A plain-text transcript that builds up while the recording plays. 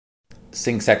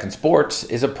Sing Second Sports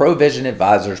is a Provision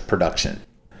Advisors production.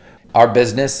 Our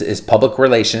business is public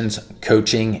relations,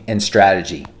 coaching, and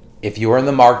strategy. If you are in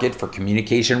the market for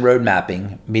communication road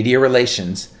mapping, media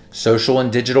relations, social and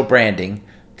digital branding,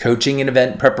 coaching and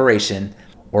event preparation,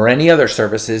 or any other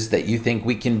services that you think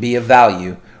we can be of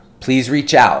value, please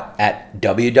reach out at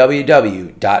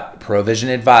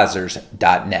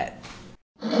www.provisionadvisors.net.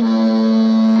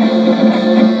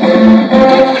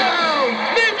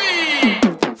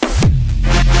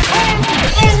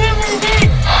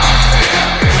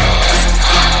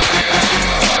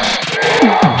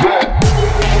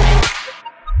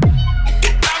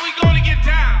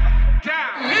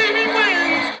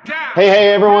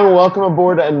 Hey, everyone. Welcome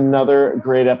aboard another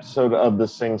great episode of the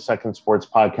Sing Second Sports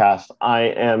podcast. I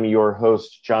am your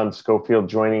host, John Schofield.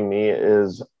 Joining me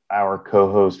is our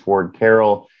co-host, Ward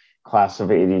Carroll, class of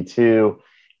 82.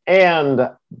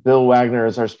 And Bill Wagner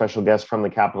is our special guest from the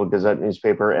Capital Gazette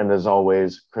newspaper. And as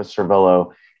always, Chris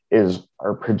Cervello is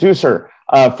our producer.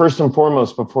 First and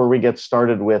foremost, before we get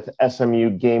started with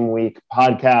SMU Game Week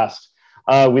podcast,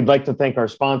 we'd like to thank our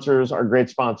sponsors, our great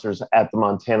sponsors at the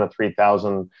Montana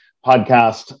 3000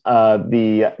 podcast,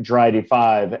 the Dry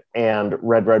 85 and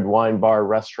Red Wine Bar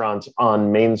restaurants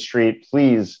on Main Street.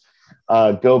 Please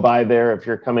go by there if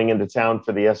you're coming into town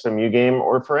for the SMU game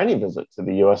or for any visit to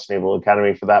the U.S. Naval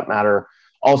Academy for that matter.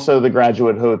 Also, the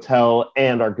Graduate Hotel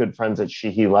and our good friends at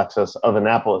Sheehy Lexus of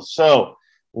Annapolis. So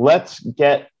let's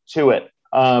get to it.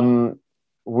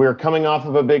 We're coming off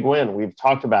of a big win. We've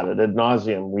talked about it ad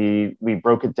nauseum. We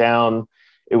broke it down.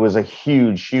 It was a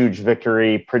huge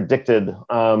victory predicted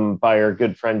by our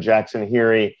good friend Jackson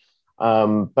Heary.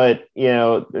 But,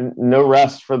 no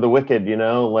rest for the wicked,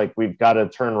 like we've got to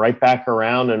turn right back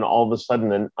around, and all of a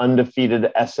sudden an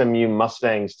undefeated SMU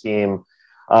Mustangs team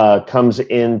comes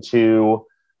into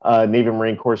Navy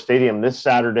Marine Corps Stadium this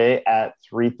Saturday at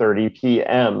 3:30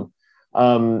 p.m.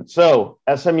 So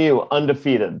SMU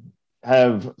undefeated,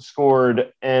 have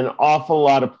scored an awful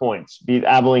lot of points, beat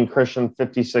Abilene Christian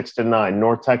 56-9,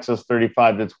 North Texas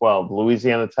 35-12,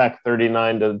 Louisiana Tech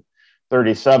 39-37,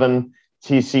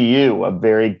 TCU, a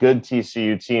very good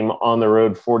TCU team on the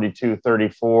road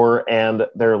 42-34, and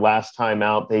their last time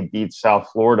out, they beat South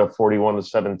Florida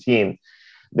 41-17.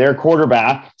 Their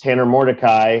quarterback, Tanner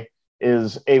Mordecai,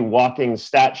 is a walking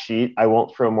stat sheet. I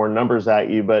won't throw more numbers at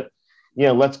you, but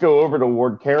let's go over to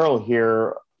Ward Carroll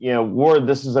here. Ward,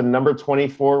 this is a number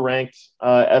 24 ranked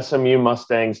SMU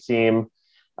Mustangs team.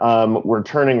 We're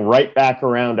turning right back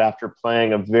around after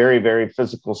playing a very, very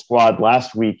physical squad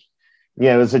last week.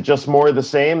 Is it just more of the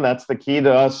same? That's the key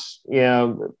to us,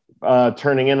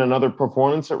 turning in another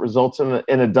performance that results in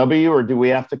a W, or do we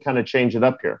have to kind of change it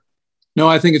up here? No,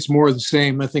 I think it's more of the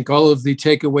same. I think all of the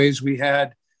takeaways we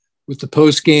had with the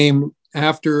post game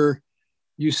after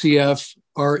UCF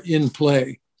are in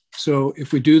play. So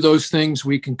if we do those things,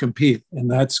 we can compete. And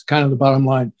that's kind of the bottom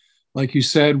line. Like you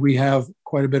said, we have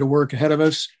quite a bit of work ahead of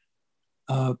us.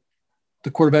 The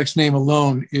quarterback's name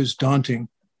alone is daunting.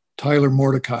 Tyler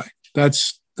Mordecai.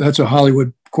 That's a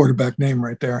Hollywood quarterback name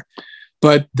right there.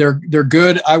 But they're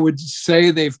good. I would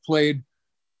say they've played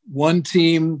one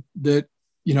team that,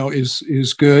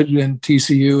 is good, and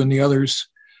TCU and the others,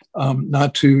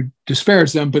 not to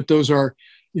disparage them, but those are,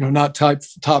 not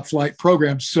top flight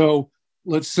programs. So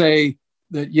let's say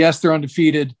that, yes, they're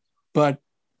undefeated, but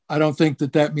I don't think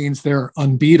that means they're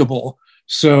unbeatable.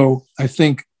 So I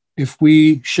think if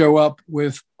we show up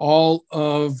with all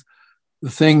of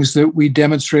the things that we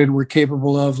demonstrated we're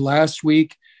capable of last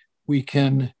week, we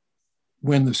can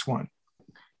win this one.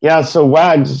 Yeah, so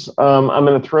Wags, I'm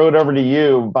going to throw it over to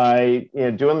you by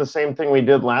doing the same thing we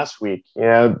did last week.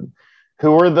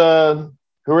 Who are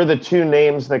the two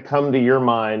names that come to your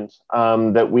mind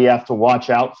that we have to watch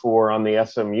out for on the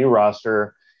SMU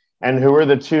roster? And who are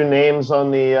the two names on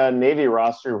the Navy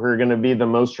roster who are going to be the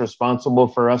most responsible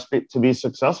for us to be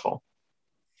successful?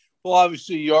 Well,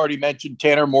 obviously, you already mentioned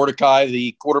Tanner Mordecai,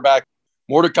 the quarterback.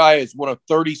 Mordecai is one of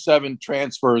 37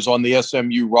 transfers on the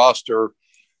SMU roster.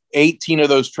 18 of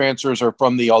those transfers are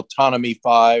from the Autonomy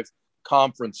 5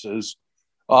 conferences.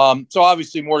 So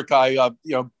obviously Mordecai,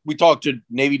 we talked to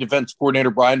Navy defense coordinator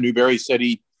Brian Newberry. Said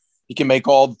he can make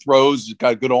all the throws. He's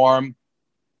got a good arm.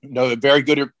 Very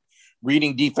good at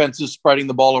reading defenses, spreading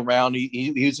the ball around.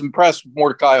 He's impressed with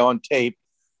Mordecai on tape.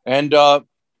 And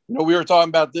we were talking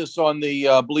about this on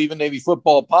the Believe in Navy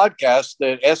Football podcast,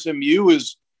 that SMU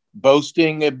is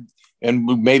boasting and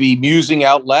maybe musing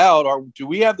out loud, do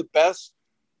we have the best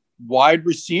wide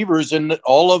receivers in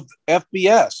all of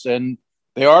FBS? And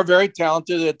they are very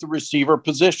talented at the receiver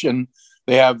position.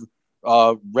 They have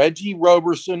Reggie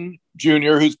Roberson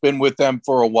Jr., who's been with them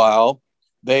for a while.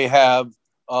 They have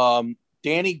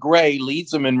Danny Gray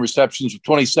leads them in receptions with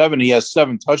 27. He has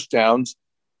 7 touchdowns.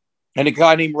 And a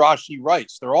guy named Rashee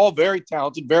Rice. They're all very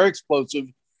talented, very explosive.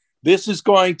 This is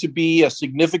going to be a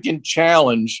significant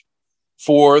challenge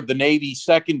for the Navy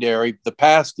secondary, the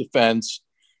pass defense.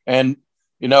 And,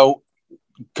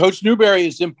 Coach Newberry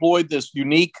has employed this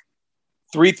unique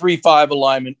 3-3-5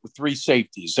 alignment with 3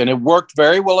 safeties. And it worked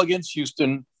very well against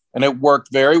Houston, and it worked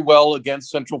very well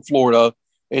against Central Florida.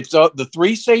 It's the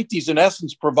 3 safeties, in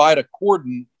essence, provide a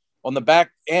cordon on the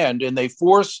back end, and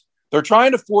they're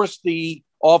trying to force the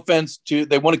offense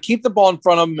they want to keep the ball in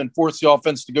front of them and force the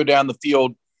offense to go down the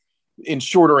field in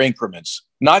shorter increments,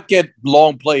 not get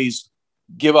long plays,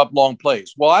 give up long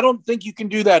plays. Well, I don't think you can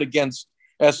do that against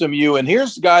SMU. And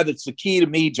here's the guy that's the key to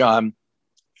me, John.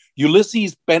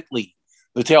 Ulysses Bentley,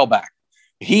 the tailback.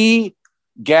 He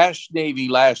gashed Navy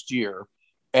last year,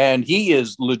 and he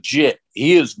is legit.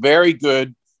 He is very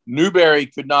good. Newberry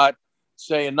could not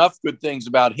say enough good things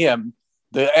about him.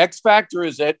 The X factor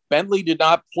is that Bentley did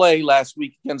not play last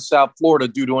week against South Florida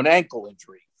due to an ankle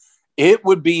injury. It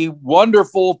would be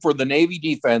wonderful for the Navy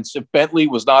defense if Bentley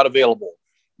was not available,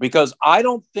 because I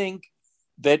don't think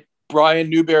that Brian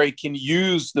Newberry can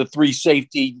use the 3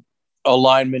 safety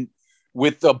alignment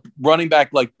with a running back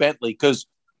like Bentley, because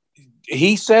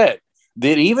he said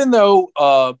that even though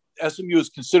SMU is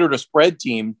considered a spread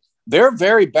team, they're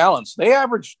very balanced. They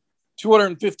average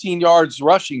 215 yards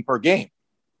rushing per game.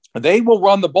 They will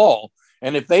run the ball.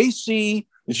 And if they see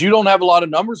that you don't have a lot of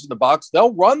numbers in the box,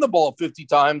 they'll run the ball 50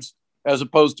 times as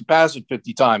opposed to pass it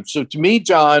 50 times. So to me,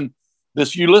 John,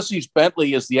 this Ulysses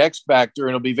Bentley is the X factor, and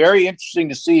it'll be very interesting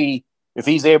to see if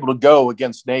he's able to go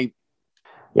against Navy.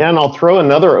 Yeah, and I'll throw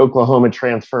another Oklahoma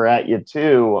transfer at you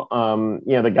too.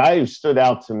 The guy who stood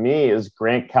out to me is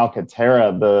Grant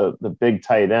Calcaterra, the big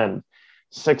tight end.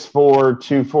 6'4",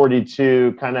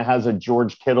 242, kind of has a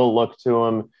George Kittle look to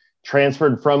him.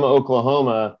 Transferred from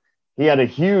Oklahoma. He had a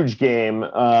huge game,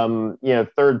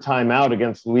 third time out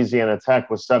against Louisiana Tech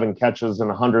with 7 catches and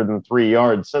 103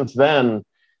 yards. Since then,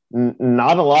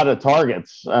 not a lot of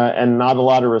targets and not a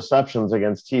lot of receptions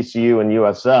against TCU and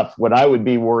USF. What I would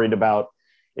be worried about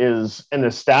is an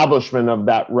establishment of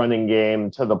that running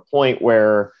game to the point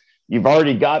where you've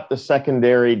already got the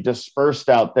secondary dispersed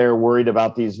out there, worried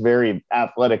about these very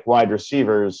athletic wide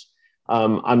receivers.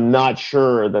 I'm not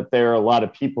sure that there are a lot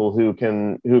of people who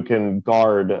can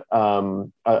guard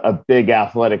a big,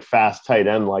 athletic, fast tight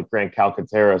end like Grant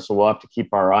Calcaterra. So we'll have to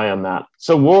keep our eye on that.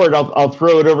 So Ward, I'll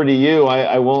throw it over to you.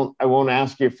 I won't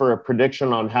ask you for a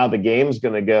prediction on how the game's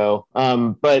going to go.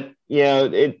 But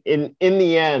in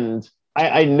the end,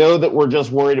 I know that we're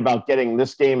just worried about getting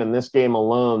this game and this game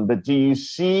alone. But do you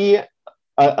see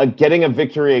getting a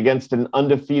victory against an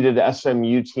undefeated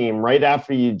SMU team right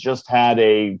after you just had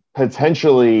a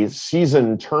potentially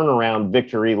season turnaround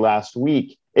victory last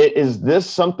week? Is this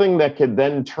something that could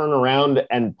then turn around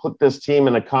and put this team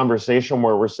in a conversation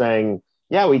where we're saying,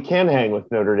 yeah, we can hang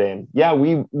with Notre Dame. Yeah,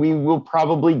 we will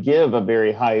probably give a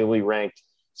very highly ranked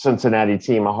Cincinnati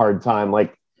team a hard time.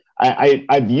 Like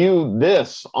I view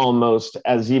this almost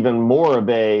as even more of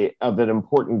an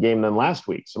important game than last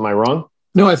week's. Am I wrong?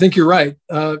 No, I think you're right.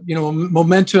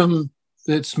 Momentum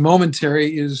that's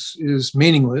momentary is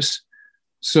meaningless.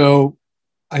 So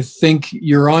I think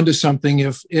you're onto something.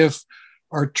 If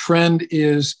our trend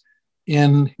is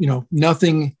in,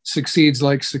 nothing succeeds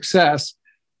like success,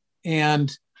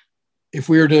 and if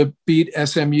we were to beat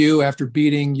SMU after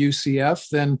beating UCF,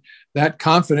 then that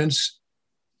confidence,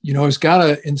 has got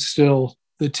to instill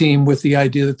the team with the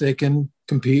idea that they can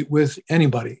compete with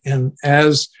anybody. And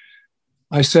as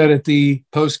I said at the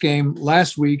post game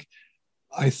last week,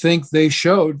 I think they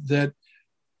showed that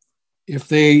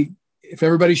if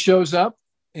everybody shows up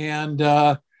and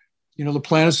the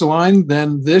planets align,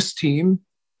 then this team,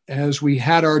 as we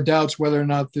had our doubts whether or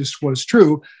not this was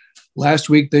true, last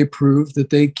week they proved that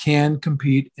they can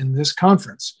compete in this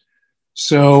conference.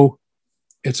 So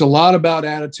it's a lot about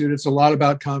attitude. It's a lot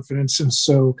about confidence. And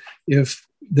so if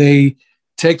they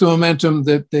take the momentum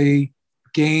that they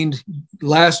gained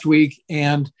last week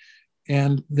and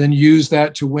then use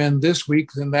that to win this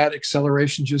week, then that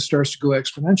acceleration just starts to go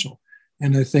exponential.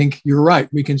 And I think you're right.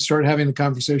 We can start having the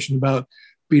conversation about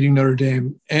beating Notre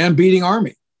Dame and beating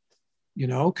Army,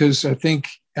 because I think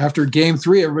after game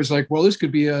 3, everybody's like, well, this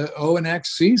could be a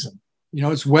O&X season.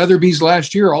 It's Weatherby's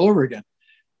last year all over again.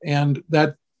 And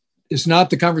that is not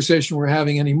the conversation we're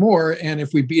having anymore. And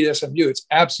if we beat SMU, it's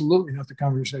absolutely not the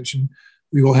conversation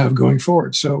we will have going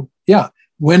forward. So yeah,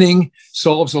 winning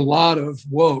solves a lot of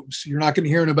woes. You're not going to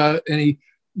hear about any,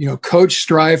 coach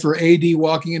strife or AD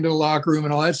walking into the locker room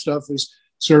and all that stuff is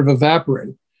sort of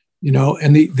evaporated,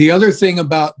 and the other thing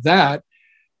about that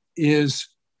is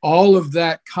all of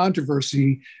that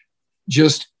controversy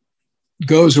just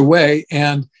goes away.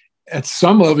 And at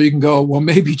some level, you can go, well,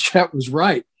 maybe Chet was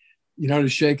right, to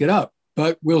shake it up.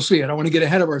 But we'll see. I don't want to get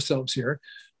ahead of ourselves here.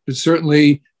 But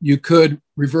certainly you could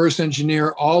reverse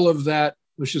engineer all of that,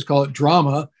 let's just call it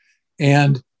drama,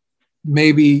 and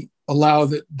maybe allow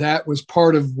that was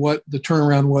part of what the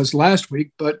turnaround was last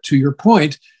week. But to your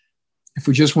point, if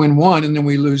we just win one and then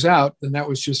we lose out, then that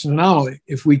was just an anomaly.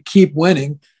 If we keep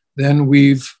winning, then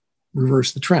we've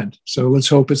reversed the trend. So let's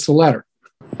hope it's the latter.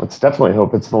 Let's definitely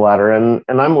hope it's the latter. And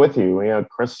I'm with you.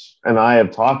 Chris and I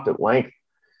have talked at length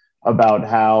about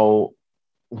how,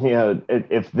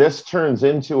 if this turns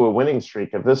into a winning streak,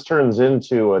 if this turns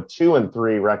into a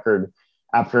 2-3 record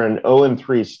after an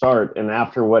 0-3 start, and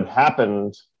after what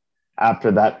happened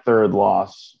after that third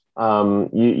loss,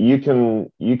 you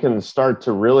can start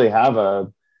to really have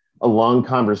a long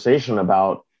conversation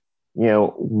about,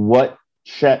 what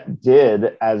Chet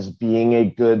did as being a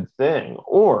good thing,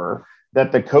 or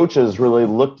that the coaches really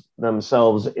looked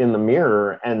themselves in the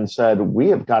mirror and said, we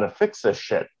have got to fix this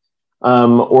shit.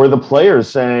 Or the players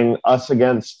saying, us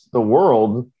against the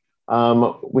world,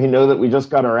 we know that we just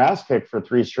got our ass kicked for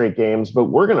 3 straight games, but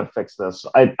we're going to fix this.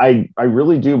 I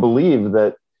really do believe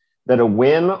that a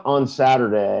win on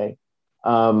Saturday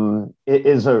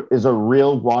is a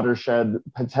real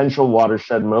potential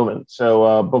watershed moment.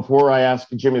 So before I ask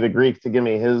Jimmy the Greek to give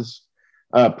me his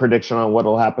prediction on what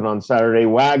will happen on Saturday,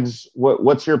 Wags,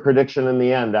 what's your prediction in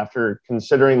the end after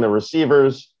considering the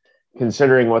receivers,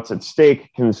 considering what's at stake,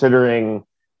 considering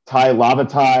Tai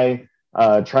Lavatai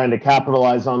trying to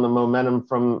capitalize on the momentum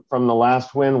from the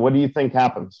last win? What do you think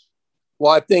happens?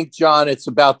 Well, I think, John, it's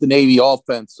about the Navy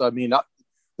offense. I mean,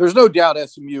 there's no doubt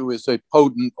SMU is a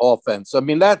potent offense. I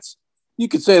mean, you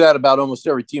could say that about almost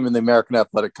every team in the American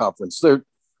Athletic Conference.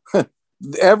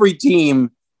 Every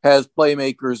team has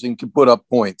playmakers and can put up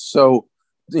points. So,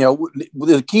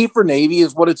 the key for Navy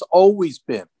is what it's always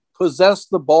been: possess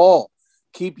the ball.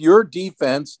 Keep your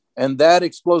defense and that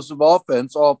explosive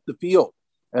offense off the field.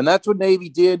 And that's what Navy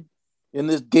did in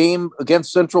this game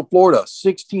against Central Florida.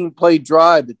 16-play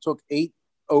drive that took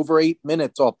over 8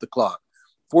 minutes off the clock.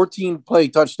 14-play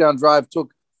touchdown drive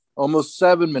took almost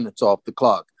 7 minutes off the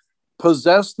clock.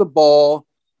 Possess the ball,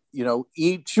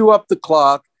 chew up the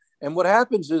clock. And what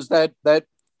happens is that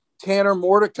Tanner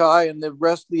Mordecai and the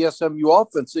rest of the SMU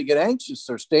offense, they get anxious.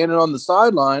 They're standing on the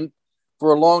sideline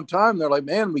for a long time. They're like,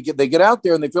 man, they get out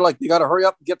there and they feel like they got to hurry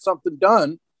up and get something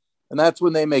done. And that's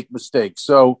when they make mistakes.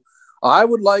 So I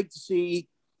would like to see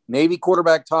Navy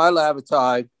quarterback Tai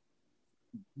Lavatai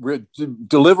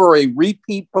deliver a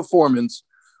repeat performance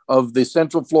of the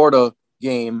Central Florida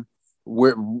game.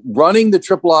 We're running the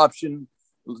triple option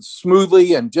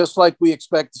smoothly and just like we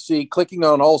expect to see, clicking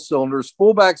on all cylinders,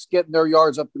 fullbacks getting their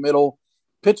yards up the middle,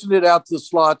 pitching it out to the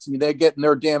slots, and they're getting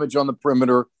their damage on the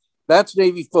perimeter. That's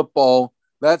Navy football.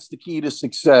 That's the key to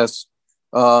success.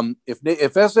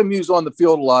 If SMU's on the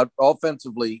field a lot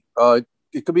offensively,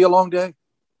 it could be a long day.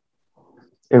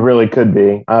 It really could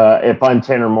be. If I'm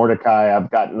Tanner Mordecai, I've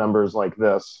got numbers like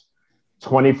this: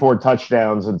 24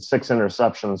 touchdowns and 6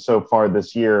 interceptions so far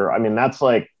this year. I mean, that's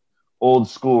like old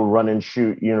school run and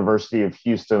shoot University of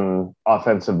Houston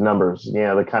offensive numbers.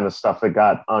 The kind of stuff that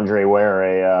got Andre Ware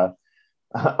a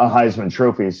Heisman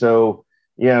Trophy. So,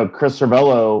 Chris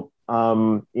Cervello,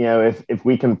 if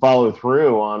we can follow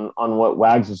through on what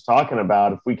Wags is talking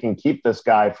about, if we can keep this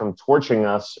guy from torching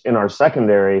us in our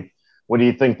secondary, what do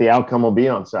you think the outcome will be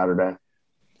on Saturday?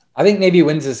 I think Navy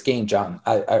wins this game, John.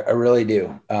 I really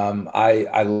do.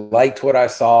 I liked what I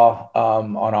saw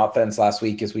on offense last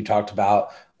week, as we talked about.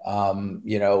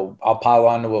 I'll pile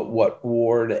on to what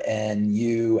Ward and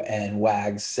you and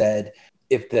Wags said.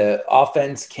 If the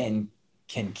offense can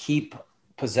keep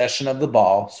possession of the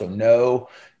ball, so no,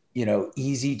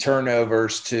 easy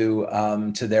turnovers to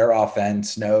their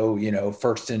offense, no,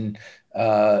 first and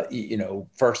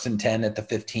 10 at the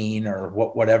 15 or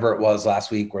whatever it was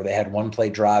last week where they had 1-play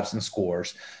drives and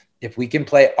scores. If we can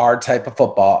play our type of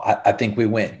football, I think we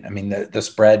win. I mean, the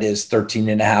spread is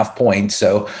 13.5 points.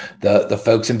 So the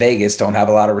folks in Vegas don't have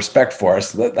a lot of respect for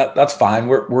us. That's fine.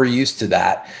 We're used to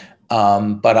that.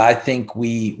 But I think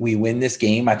we win this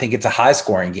game. I think it's a high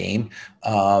scoring game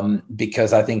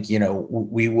because I think,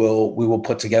 we will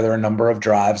put together a number of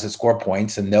drives that score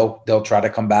points, and they'll try to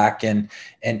come back and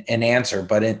answer.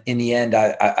 But in the end,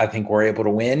 I think we're able to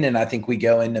win. And I think we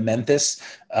go into Memphis,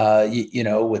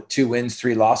 with 2 wins,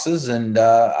 3 losses. And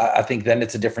I think then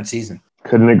it's a different season.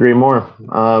 Couldn't agree more.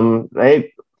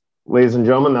 Hey, ladies and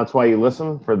gentlemen, that's why you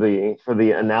listen, for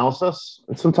the analysis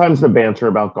and sometimes the banter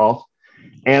about golf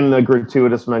and the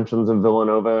gratuitous mentions of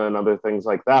Villanova and other things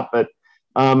like that. But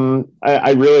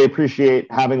I really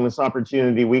appreciate having this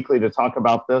opportunity weekly to talk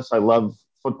about this. I love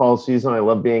football season. I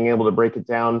love being able to break it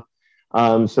down.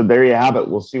 So there you have it.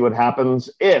 We'll see what happens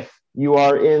if you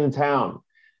are in town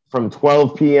from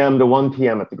 12 p.m. to 1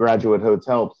 p.m. at the Graduate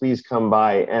Hotel. Please come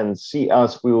by and see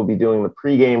us. We will be doing the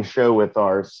pregame show with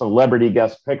our celebrity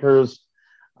guest pickers.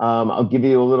 I'll give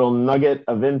you a little nugget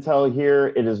of intel here.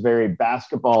 It is very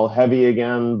basketball heavy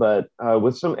again, but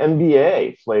with some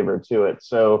NBA flavor to it.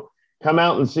 So come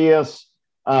out and see us,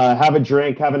 have a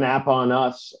drink, have an app on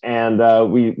us, and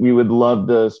we would love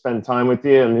to spend time with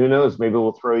you. And who knows, maybe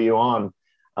we'll throw you on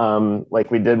like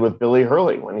we did with Billy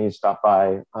Hurley when he stopped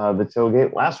by the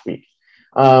tailgate last week.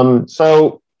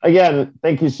 So again,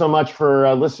 thank you so much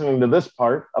for listening to this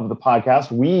part of the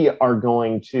podcast. We are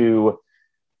going to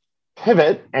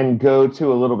pivot and go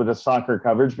to a little bit of soccer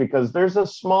coverage because there's a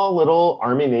small little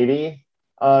Army-Navy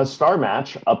star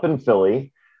match up in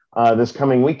Philly this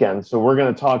coming weekend. So we're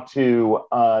going to talk to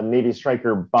Navy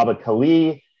striker Baba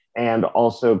Kali and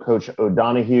also Coach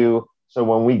O'Donohue. So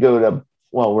when we go to,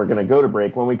 well, we're going to go to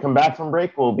break. When we come back from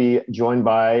break, we'll be joined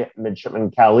by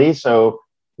Midshipman Kali. So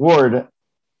Ward,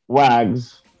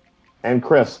 Wags, and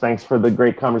Chris, thanks for the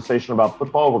great conversation about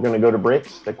football. We're going to go to break.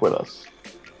 Stick with us.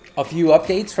 A few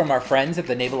updates from our friends at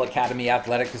the Naval Academy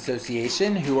Athletic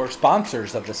Association, who are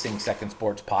sponsors of the Sing Second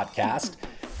Sports podcast.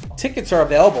 Tickets are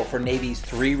available for Navy's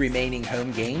 3 remaining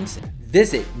home games.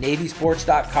 Visit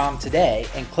navysports.com today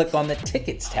and click on the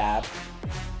Tickets tab.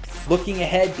 Looking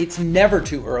ahead, it's never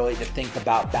too early to think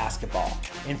about basketball.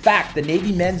 In fact, the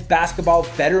Navy Men's Basketball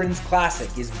Veterans Classic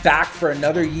is back for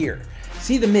another year.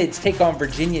 See the Mids take on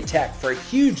Virginia Tech for a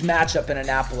huge matchup in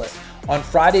Annapolis on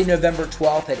Friday, November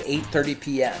 12th at 8:30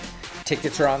 p.m.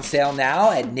 Tickets are on sale now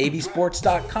at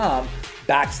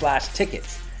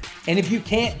navysports.com/tickets. And if you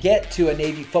can't get to a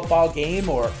Navy football game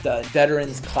or the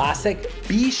Veterans Classic,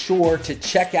 be sure to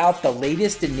check out the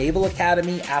latest in Naval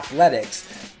Academy athletics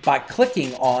by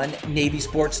clicking on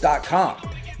navysports.com.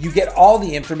 You get all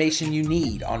the information you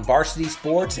need on varsity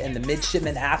sports and the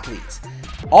midshipman athletes.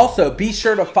 Also, be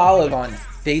sure to follow on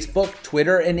Facebook,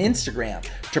 Twitter, and Instagram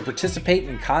to participate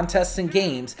in contests and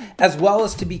games, as well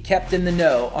as to be kept in the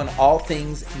know on all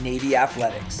things Navy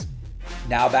athletics.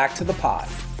 Now back to the pod.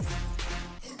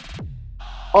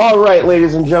 All right,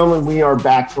 ladies and gentlemen, we are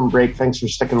back from break. Thanks for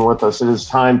sticking with us. It is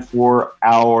time for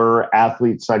our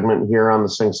athlete segment here on the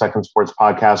Sing Second Sports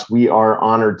podcast. We are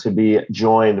honored to be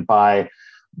joined by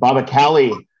Baba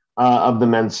Kali of the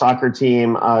men's soccer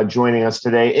team joining us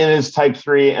today in his Type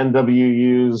 3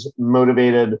 NWUs,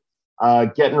 motivated,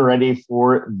 getting ready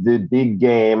for the big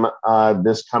game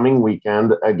this coming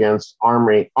weekend against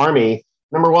Army.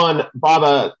 Number one,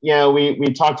 Baba,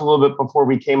 we talked a little bit before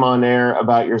we came on air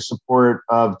about your support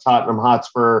of Tottenham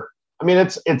Hotspur. I mean,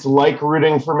 it's like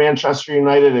rooting for Manchester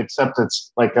United, except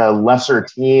it's like a lesser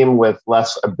team with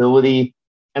less ability.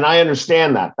 And I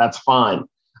understand that. That's fine.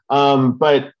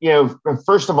 But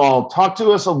first of all, talk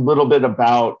to us a little bit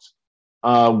about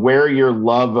where your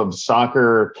love of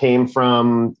soccer came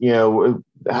from.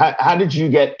 How did you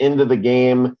get into the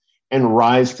game and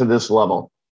rise to this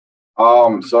level?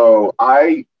 So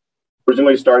I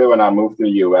originally started when I moved to the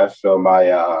U.S. So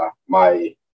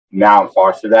my now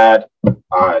foster dad,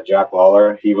 Jack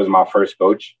Lawler, he was my first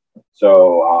coach.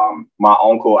 So my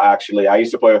uncle, actually, I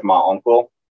used to play with my uncle.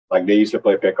 Like, they used to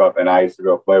play pickup, and I used to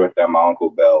go play with them, my Uncle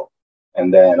Bill.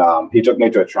 And then he took me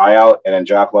to a tryout, and then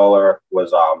Jack Lawler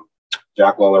was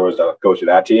the coach of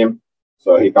that team.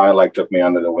 So he kind of like took me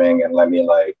under the wing and let me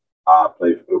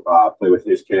play with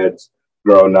his kids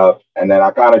growing up. And then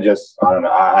I kind of just, I don't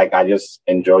know, I just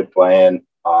enjoyed playing.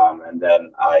 And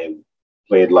then I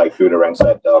played like through the ranks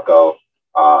at Delco.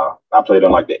 I played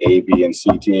on like the A, B, and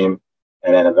C team.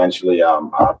 And then eventually I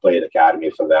played academy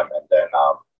for them.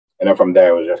 And then from there,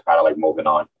 it was just kind of like moving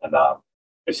on. And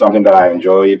it's something that I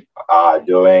enjoyed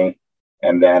doing.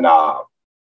 And then I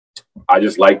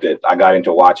just liked it. I got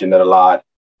into watching it a lot.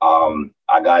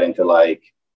 I got into like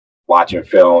watching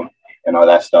film and all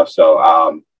that stuff.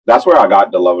 So that's where I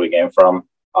got the love of the game from.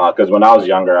 Because when I was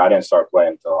younger, I didn't start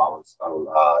playing until I was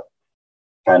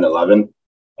 10, 11.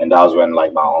 And that was when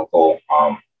like my uncle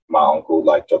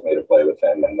like took me to play with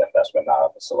him. And then that's when I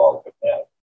was all with him.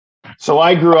 So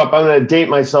I grew up, I'm going to date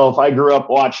myself. I grew up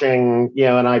watching,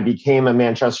 and I became a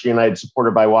Manchester United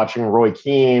supporter by watching Roy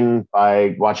Keane,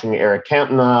 by watching Eric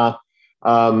Cantona,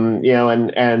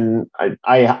 and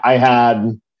I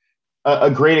had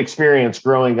a great experience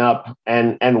growing up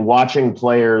and watching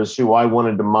players who I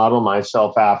wanted to model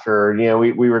myself after.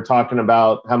 We were talking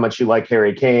about how much you like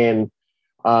Harry Kane.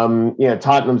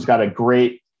 Tottenham's got a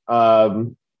great, their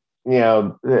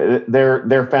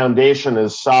foundation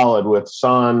is solid with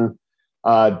Son,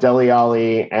 Dele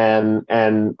Alli,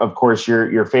 and of course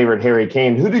your favorite Harry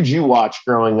Kane. Who did you watch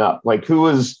growing up? Like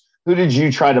who did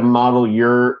you try to model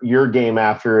your game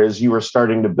after as you were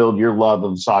starting to build your love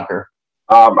of soccer?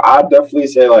 I'd definitely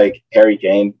say like Harry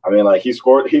Kane. I mean, like he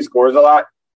scores a lot,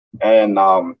 and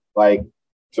like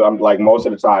so I'm like most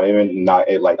of the time, even not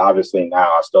like obviously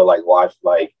now I still like watch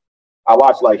like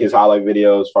his highlight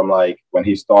videos from like when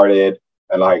he started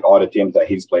and like all the teams that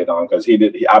he's played on because he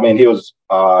was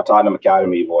Tottenham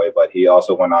Academy boy, but he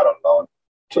also went out on loan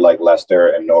to like Leicester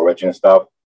and Norwich and stuff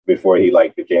before he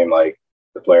like became like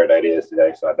the player that he is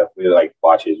today. So I definitely like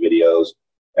watch his videos,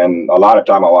 and a lot of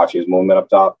time I watch his movement up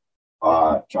top.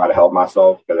 Try to help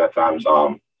myself because at times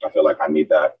I feel like I need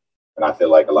that, and I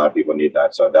feel like a lot of people need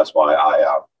that. So that's why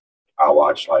I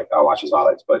watch his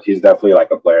highlights. But he's definitely like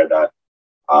a player that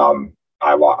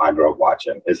I grew up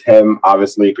watching. It's him,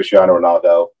 obviously Cristiano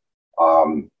Ronaldo.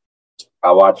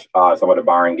 I watch some of the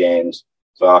Bayern games,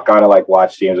 so I kind of like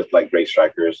watch teams with like great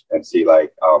strikers and see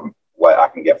like what I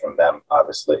can get from them.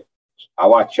 Obviously, I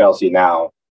watch Chelsea now.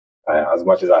 As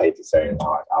much as I hate to say it,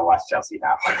 I watch Chelsea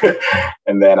now.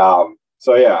 And then,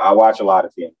 so yeah, I watch a lot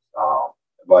of teams.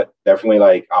 But definitely,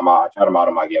 like, I try to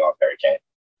model my game off Harry Kane.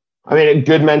 I mean, a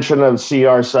good mention of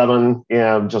CR7.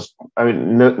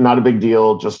 Not a big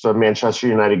deal, just a Manchester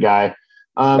United guy.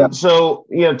 So,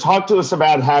 talk to us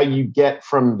about how you get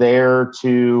from there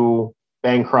to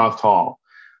Bancroft Hall.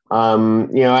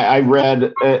 I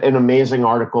read an amazing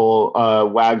article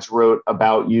Wags wrote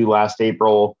about you last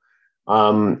April.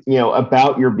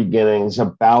 About your beginnings,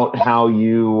 about how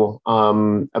you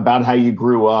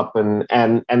grew up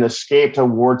and escaped a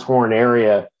war-torn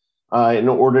area in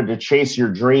order to chase your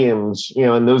dreams,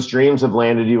 and those dreams have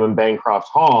landed you in Bancroft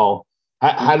Hall.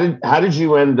 How did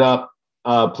you end up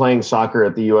playing soccer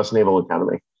at the U.S. Naval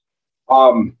Academy?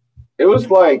 It was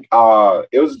like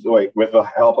with the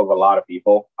help of a lot of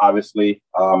people. Obviously,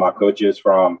 my coaches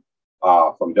from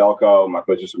Delco, my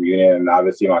coaches from Union, and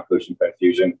obviously my coach from Penn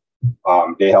Fusion.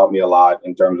 They helped me a lot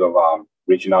in terms of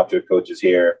reaching out to coaches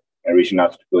here and reaching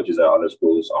out to coaches at other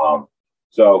schools.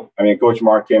 So, I mean, Coach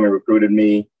Mark came and recruited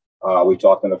me. We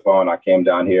talked on the phone. I came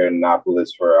down here in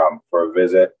Annapolis for a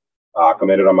visit.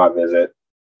 Committed on my visit,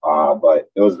 but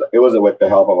it was with the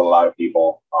help of a lot of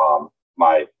people.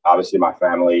 My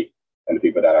family and the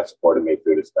people that have supported me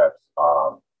through the steps.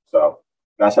 So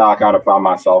that's how I kind of found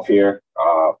myself here.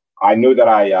 I knew that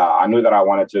I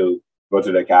wanted to go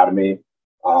to the academy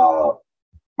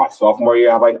my sophomore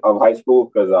year of high school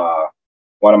because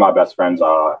one of my best friends,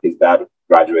 his dad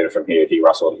graduated from here. He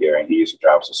wrestled here, and he used to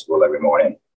drive us to school every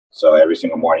morning. So every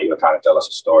single morning, he would kind of tell us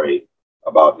a story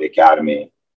about the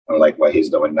academy and like what he's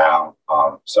doing now.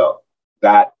 So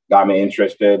that got me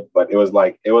interested, but it was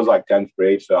like 10th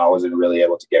grade, so I wasn't really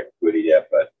able to get recruited yet.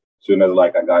 But as soon as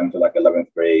like I got into like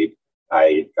 11th grade,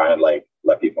 I kind of like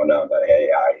let people know that,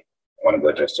 hey, I want to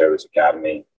go to a service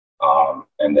academy.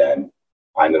 And then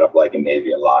I ended up liking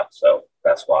Navy a lot. So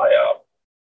that's why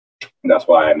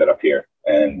I ended up here.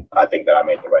 And I think that I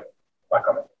made the right by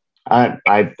coming.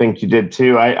 I think you did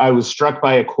too. I was struck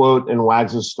by a quote in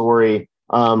Wags' story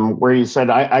where he said,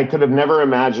 I could have never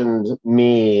imagined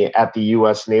me at the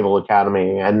U.S. Naval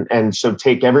Academy. And so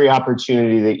take every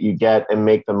opportunity that you get and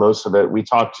make the most of it. We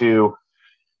talked to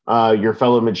your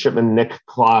fellow midshipman, Nick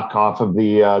Clock, off of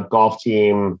the golf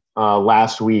team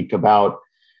last week about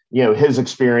his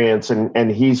experience,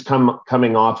 and he's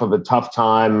coming off of a tough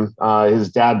time. His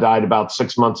dad died about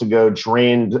 6 months ago,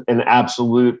 drained an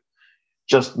absolute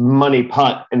just money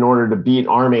putt in order to beat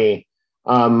Army.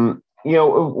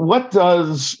 What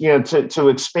does, to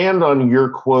expand on your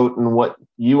quote and what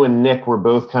you and Nick were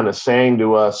both kind of saying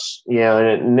to us,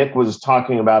 and Nick was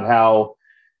talking about how,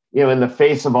 in the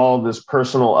face of all of this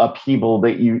personal upheaval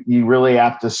that you really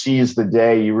have to seize the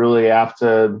day. You really have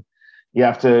to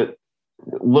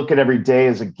look at every day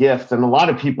as a gift. And a lot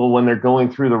of people, when they're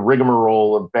going through the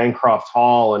rigmarole of Bancroft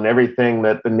Hall and everything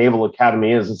that the Naval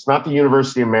Academy is, it's not the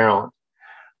University of Maryland.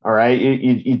 All right.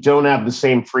 You don't have the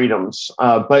same freedoms.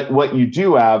 But what you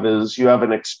do have is you have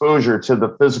an exposure to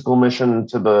the physical mission,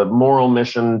 to the moral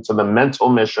mission, to the mental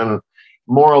mission,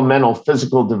 moral, mental,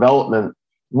 physical development.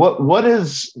 What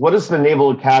is the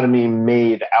Naval Academy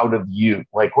made out of you?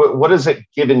 Like, what has it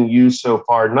given you so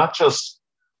far? Not just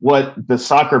what the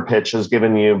soccer pitch has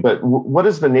given you, but what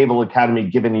has the Naval Academy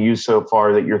given you so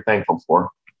far that you're thankful for?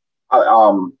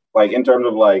 Like in terms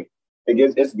of like,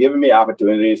 it's given me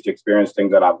opportunities to experience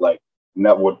things that I've like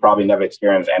would probably never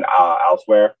experience and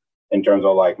elsewhere. In terms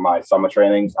of like my summer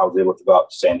trainings, I was able to go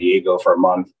out to San Diego for a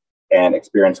month and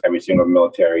experience every single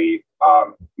military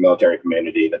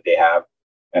community that they have.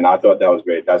 And I thought that was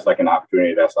great. That's like an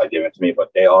opportunity that's like given to me.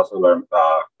 But they also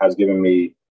has given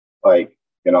me like,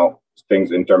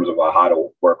 things in terms of how to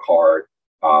work hard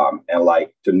and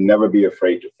like to never be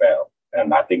afraid to fail.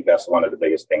 And I think that's one of the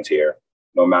biggest things here.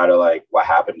 No matter like what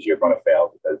happens, you're going to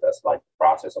fail because that's like the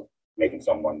process of making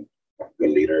someone a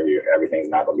good leader. Everything's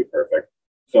not going to be perfect.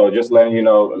 So just letting you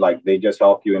know, like they just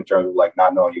help you in terms of like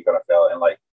not knowing you're going to fail. And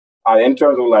like in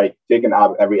terms of like taking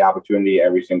out every opportunity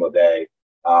every single day,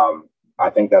 I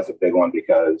think that's a big one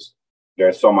because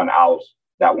there's someone else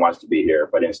that wants to be here,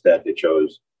 but instead they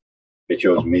chose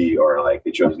me or like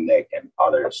they chose Nick and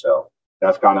others. So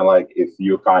that's kind of like if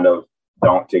you kind of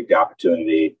don't take the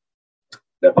opportunity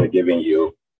that they're giving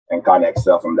you and kind of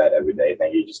excel from that every day,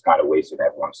 then you're just kind of wasting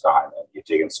everyone's time and you're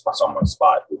taking someone's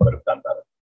spot who could have done better.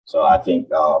 So I think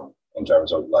in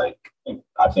terms of like,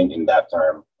 I think in that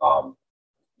term,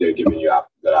 they're giving you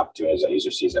good opportunities that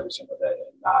user sees every single day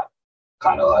and not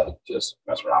kind of like just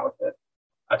mess around with it.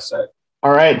 I'd say.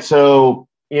 All right. So,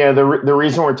 yeah, the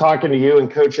reason we're talking to you and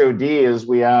Coach OD is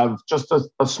we have just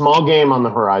a small game on the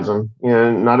horizon,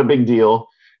 not a big deal,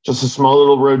 just a small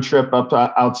little road trip up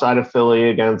to outside of Philly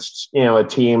against, a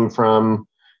team from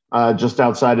just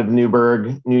outside of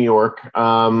Newburgh, New York.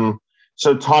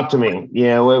 So talk to me.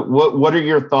 What are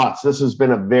your thoughts? This has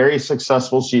been a very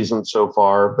successful season so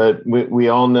far, but we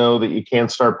all know that you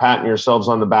can't start patting yourselves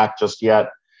on the back just yet.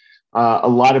 A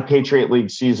lot of Patriot League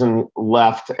season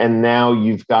left, and now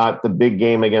you've got the big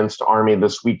game against Army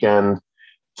this weekend.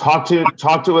 Talk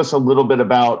to us a little bit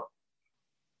about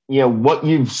what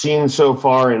you've seen so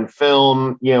far in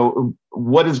film.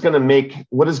 What is going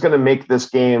to make this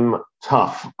game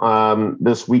tough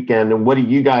this weekend, and what do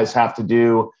you guys have to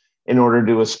do in order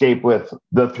to escape with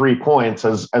the 3 points,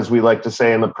 as we like to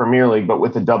say in the Premier League, but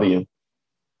with a W?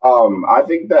 I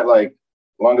think that like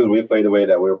as long as we play the way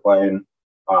that we're playing.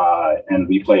 And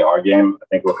we play our game, I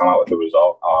think we'll come out with a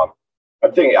result. I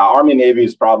think Army Navy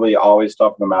is probably always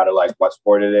tough no matter like what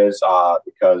sport it is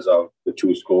because of the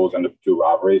two schools and the two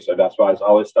rivalries. So that's why it's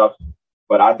always tough.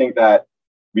 But I think that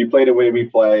we play the way we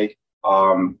play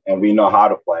and we know how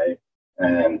to play.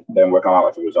 And then we'll come out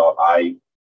with a result. I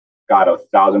got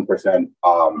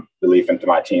 1,000% belief into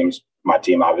my team,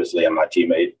 obviously, and my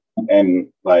teammate. And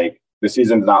like the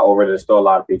season's not over. There's still a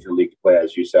lot of Patriot League to play,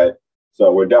 as you said. So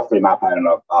we're definitely not patting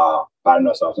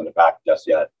ourselves on the back just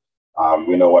yet.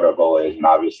 We know what our goal is, and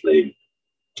obviously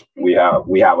we have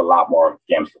a lot more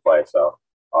games to play. So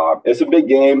it's a big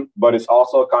game, but it's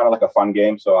also kind of like a fun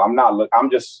game. So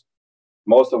I'm just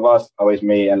most of us, always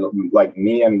me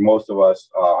and most of us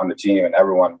on the team and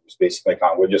everyone is basically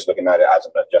we're just looking at it as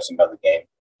just another game.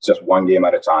 It's just one game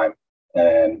at a time.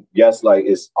 And yes, like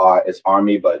it's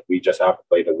Army, but we just have to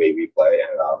play the way we play,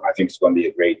 and I think it's going to be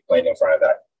a great playing in front of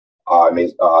that.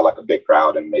 Like a big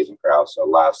crowd, an amazing crowd.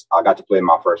 So I got to play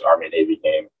my first Army Navy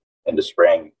game in the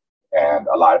spring, and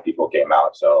a lot of people came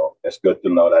out. So it's good to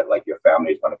know that like your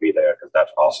family is going to be there because that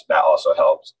also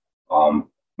helps.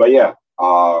 But yeah,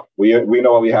 we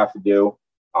know what we have to do.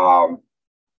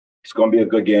 It's going to be a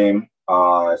good game.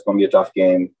 It's going to be a tough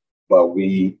game, but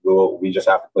we just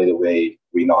have to play the way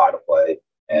we know how to play,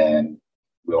 and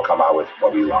we'll come out with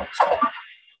what we want.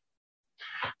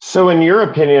 So in your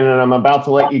opinion, and I'm about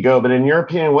to let you go, but in your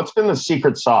opinion, what's been the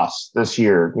secret sauce this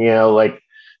year? Like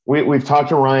we've talked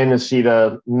to Ryan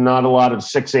Nacita, not a lot of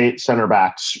 6'8" center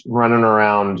backs running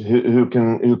around who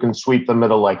can sweep the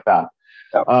middle like that.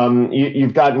 Yep.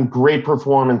 You've gotten great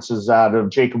performances out of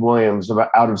Jacob Williams,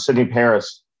 out of Sidney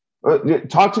Paris.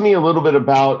 Talk to me a little bit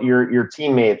about your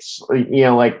teammates.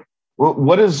 Like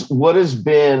what has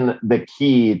been the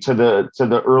key to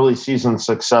the early season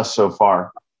success so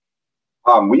far?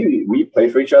 We play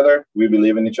for each other. We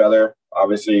believe in each other.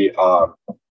 Obviously,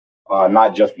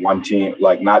 not just one team,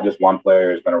 like not just one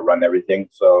player is going to run everything.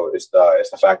 So it's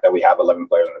the fact that we have 11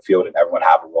 players on the field and everyone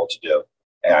have a role to do,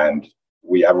 and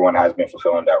everyone has been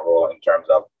fulfilling that role in terms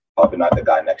of helping out the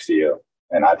guy next to you.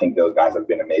 And I think those guys have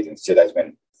been amazing. Sid has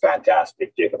been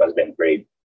fantastic. Jacob has been great,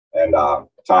 and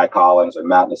Ty Collins and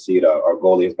Matt Nacita, our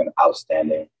goalie, has been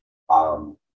outstanding.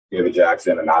 David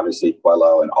Jackson, and obviously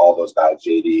Puello and all those guys,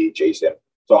 JD, Jason.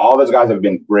 So all those guys have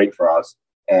been great for us.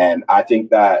 And I think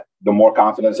that the more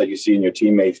confidence that you see in your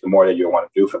teammates, the more that you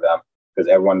want to do for them, because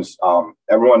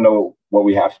everyone know what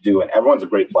we have to do. And everyone's a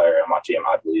great player in my team,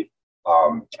 I believe.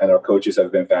 And our coaches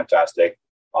have been fantastic,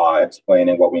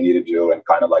 explaining what we need to do and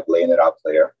kind of like laying it out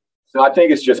clear. So I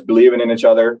think it's just believing in each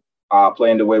other,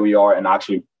 playing the way we are and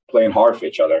actually playing hard for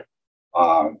each other,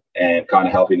 and kind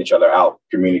of helping each other out,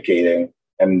 communicating.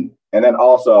 And then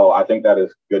also, I think that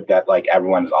is good that like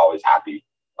everyone is always happy,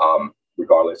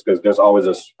 regardless, because there's always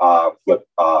a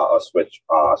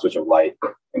switch of light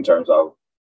in terms of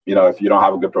if you don't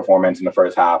have a good performance in the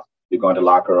first half, you go into the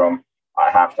locker room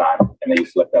at halftime, and then you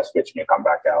flip that switch and you come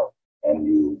back out and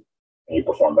you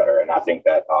perform better. And I think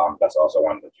that that's also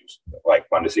one of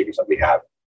the secrets that we have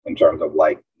in terms of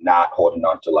like not holding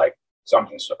on to like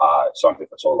something for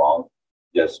so long,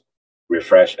 just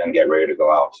refresh and get ready to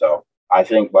go out. So I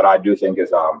think what I do think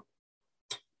is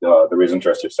the reason to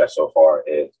our success so far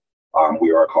is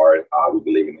we work hard, we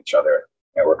believe in each other,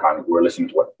 and we're listening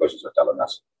to what the coaches are telling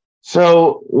us.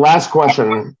 So last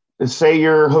question. Say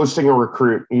you're hosting a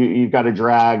recruit, you've got a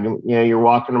drag, you're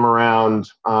walking them around.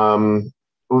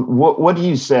 What do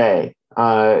you say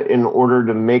in order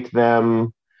to make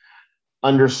them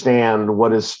understand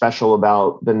what is special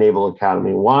about the Naval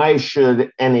Academy? Why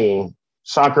should any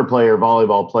soccer player,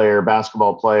 volleyball player,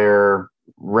 basketball player,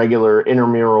 regular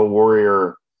intramural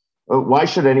warrior, why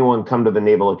should anyone come to the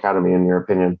Naval Academy, in your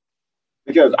opinion?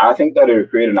 Because I think that it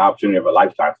would create an opportunity of a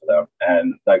lifetime for them.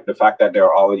 And like the fact that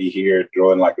they're already here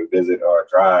doing like a visit or a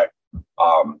drag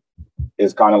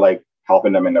is kind of like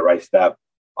helping them in the right step.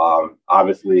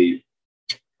 Obviously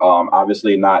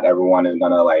not everyone is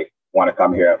going to like want to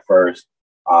come here at first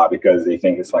because they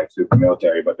think it's like super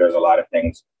military, but there's a lot of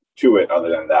things to it other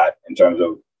than that in terms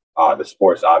of the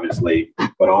sports, obviously,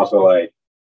 but also like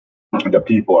the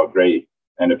people are great.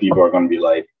 And the people are going to be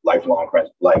like lifelong friends,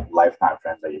 like lifetime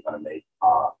friends that you're going to make.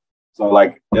 So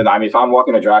like, if I'm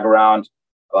walking a drag around,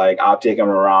 like I'll take them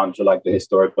around to like the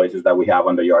historic places that we have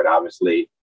on the yard, obviously.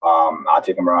 I'll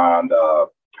take them around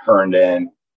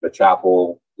Herndon, the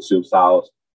chapel, the Soup's house,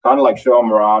 kind of like show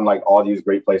them around like all these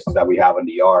great places that we have on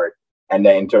the yard. And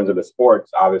then in terms of the sports,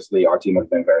 obviously our team has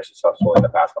been very successful in the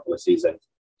past couple of seasons.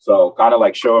 So kind of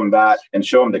like show them that and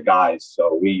show them the guys.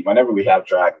 So whenever we have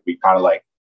drag, we kind of like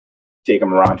take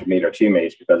them around to meet our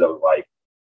teammates because of like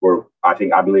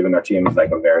I believe in our team is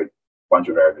like a bunch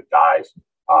of very good guys,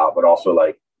 but also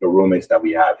like the roommates that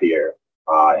we have here,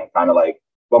 and kind of like.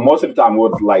 But most of the time, we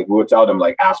would tell them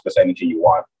like, ask us anything you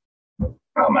want,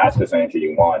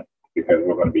 because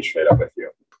we're going to be straight up with you.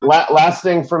 Last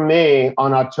thing from me,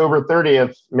 on October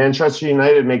 30th, Manchester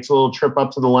United makes a little trip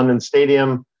up to the London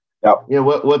Stadium. Yep.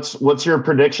 What's your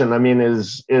prediction? I mean,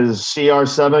 is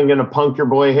CR7 going to punk your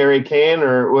boy Harry Kane,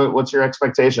 or what's your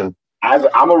expectation? I'm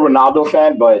a Ronaldo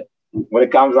fan, but when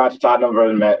it comes down to Tottenham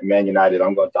versus Man United,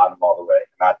 I'm going Tottenham all the way.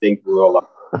 And I think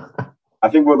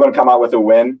we're going to come out with a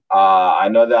win. I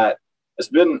know that it's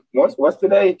been what's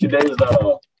today? Today's a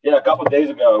couple of days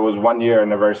ago it was 1 year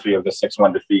anniversary of the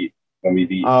 6-1 defeat when we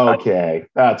beat. Okay,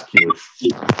 that's cute.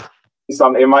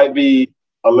 It might be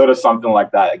a little something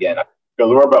like that again. Because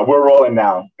we're rolling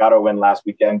now. Got a win last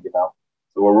weekend,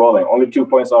 so we're rolling. Only 2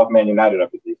 points off Man United, I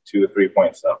believe, 2 or 3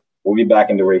 points. So we'll be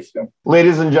back in the race soon.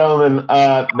 Ladies and gentlemen,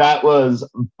 that was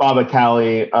Baba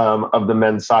Cali of the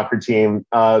men's soccer team.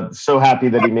 So happy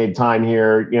that he made time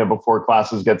here, before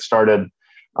classes get started,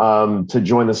 to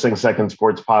join the Sing Second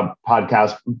Sports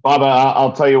podcast. Baba,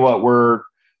 I'll tell you what, we're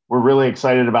really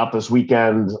excited about this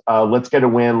weekend. Let's get a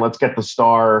win. Let's get the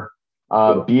star.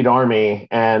 Beat Army,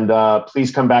 and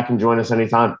please come back and join us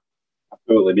anytime.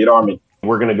 Absolutely, beat Army.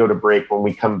 We're going to go to break. When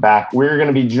we come back, we're going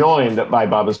to be joined by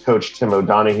Baba's coach, Tim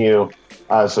O'Donohue.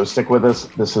 So stick with us.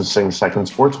 This is Sing Second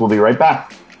Sports. We'll be right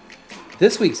back.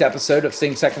 This week's episode of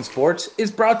Sing Second Sports is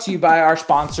brought to you by our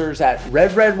sponsors at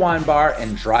Red Red Wine Bar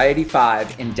and Dry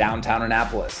 85 in downtown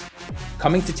Annapolis.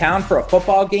 Coming to town for a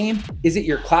football game? Is it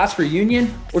your class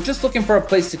reunion or just looking for a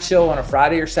place to chill on a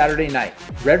Friday or Saturday night?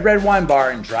 Red Red Wine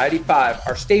Bar and Dry 85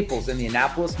 are staples in the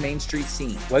Annapolis Main Street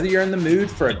scene. Whether you're in the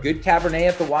mood for a good Cabernet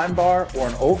at the wine bar or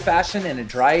an old-fashioned and a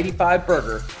Dry 85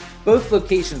 burger, both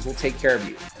locations will take care of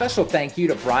you. Special thank you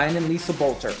to Brian and Lisa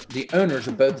Bolter, the owners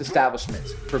of both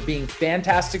establishments, for being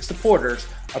fantastic supporters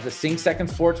of the Sing Second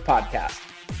Sports podcast.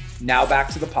 Now back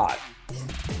to the pod.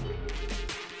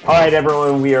 All right,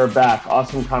 everyone, we are back.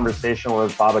 Awesome conversation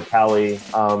with Baba Cali.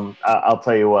 I'll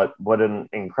tell you what an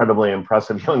incredibly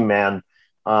impressive young man.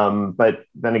 But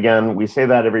then again, we say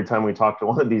that every time we talk to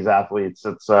one of these athletes.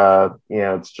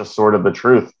 It's just sort of the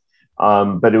truth.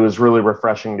 But it was really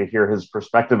refreshing to hear his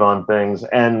perspective on things,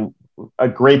 and a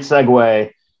great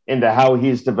segue into how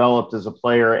he's developed as a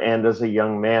player and as a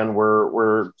young man.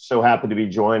 We're so happy to be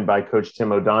joined by Coach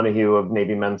Tim O'Donohue of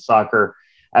Navy Men's Soccer.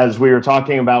 As we were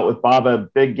talking about with Baba,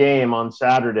 big game on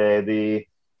Saturday,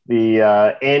 the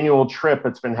annual trip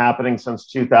that's been happening since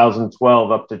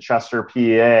 2012 up to Chester,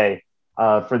 PA,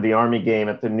 for the Army game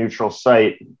at the neutral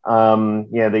site.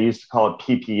 They used to call it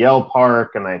PPL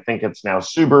Park, and I think it's now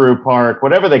Subaru Park,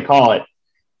 whatever they call it.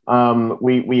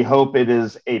 We hope it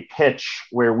is a pitch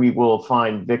where we will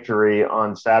find victory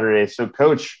on Saturday. So,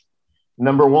 Coach,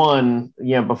 number one,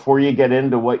 before you get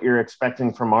into what you're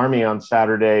expecting from Army on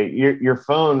Saturday, your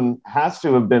phone has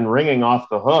to have been ringing off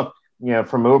the hook,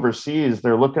 from overseas.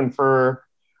 They're looking for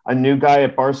a new guy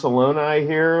at Barcelona, I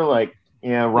hear. Like,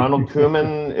 Ronald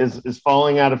Koeman is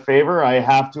falling out of favor. I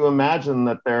have to imagine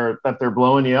that they're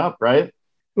blowing you up, right?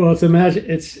 Well,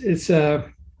 it's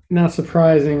not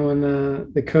surprising when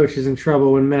the coach is in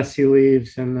trouble when Messi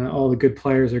leaves and all the good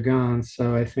players are gone.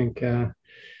 So I think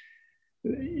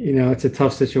it's a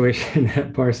tough situation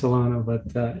at Barcelona, but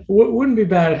wouldn't be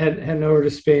bad heading over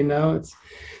to Spain now.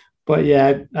 But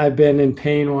yeah, I've been in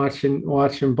pain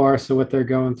watching Barca, what they're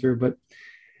going through, but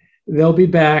they'll be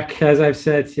back. As I've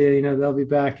said to you, they'll be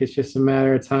back. It's just a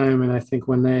matter of time. And I think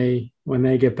when they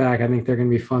get back, I think they're going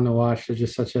to be fun to watch. They're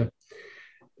just such an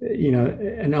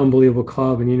unbelievable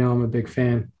club. And, I'm a big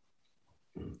fan.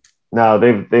 No,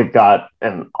 they've got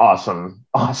an awesome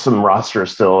roster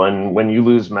still. And when you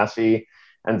lose Messi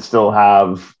and still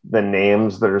have the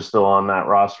names that are still on that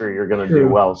roster, you're going to do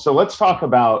well. So let's talk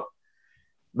about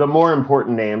the more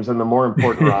important names and the more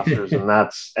important rosters, and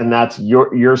that's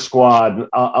your squad.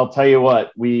 I'll tell you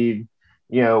what, we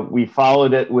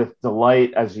followed it with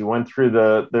delight as you went through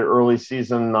the early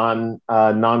season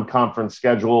non-conference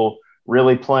schedule,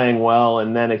 really playing well,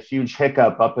 and then a huge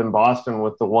hiccup up in Boston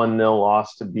with the 1-0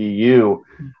 loss to BU.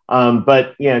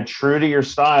 But true to your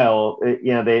style,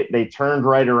 they turned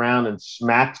right around and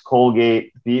smacked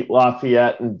Colgate, beat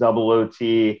Lafayette in double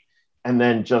OT, and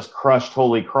then just crushed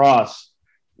Holy Cross.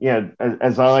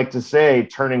 As I like to say,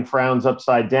 turning frowns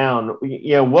upside down.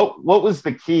 What was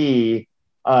the key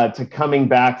to coming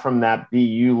back from that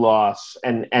BU loss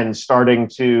and starting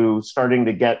to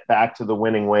get back to the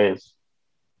winning ways?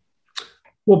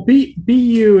 Well,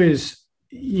 BU is,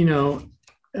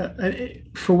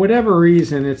 for whatever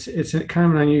reason, it's a kind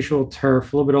of an unusual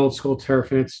turf, a little bit old school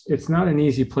turf, and it's not an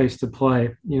easy place to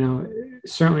play.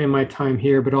 Certainly in my time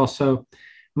here, but also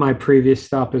my previous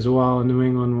stop as well in New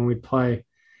England when we play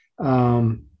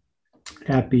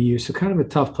at BU. So kind of a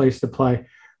tough place to play.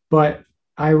 But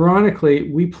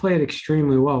ironically, we played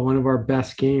extremely well. One of our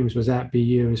best games was at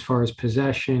BU as far as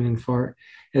possession and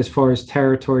as far as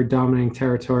dominating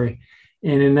territory.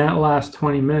 And in that last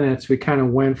 20 minutes, we kind of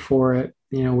went for it.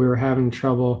 We were having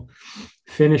trouble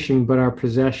finishing, but our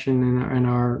possession and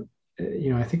our,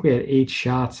 I think we had 8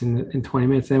 shots in 20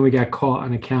 minutes. Then we got caught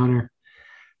on a counter.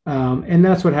 And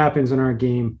that's what happens in our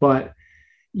game. But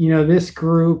this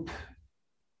group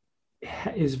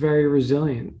is very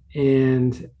resilient,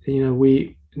 and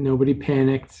nobody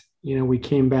panicked. We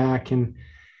came back, and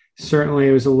certainly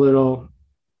it was a little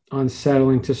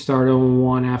unsettling to start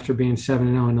 0-1 after being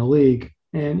 7-0 in the league.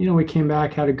 And we came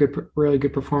back, had a really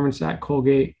good performance at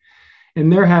Colgate,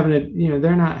 and they're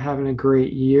not having a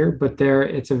great year, but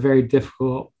it's a very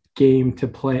difficult game to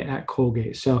play at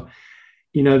Colgate. So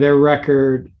their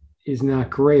record is not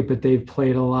great, but they've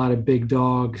played a lot of big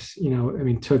dogs.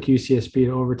 Took UCSB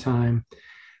to overtime,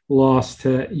 lost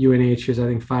to UNH, who's I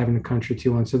think 5 in the country,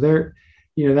 2-1. So they're,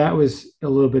 that was a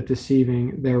little bit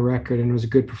deceiving, their record, and it was a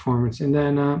good performance. And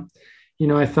then, I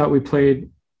thought we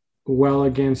played well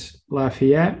against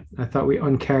Lafayette. I thought we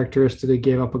uncharacteristically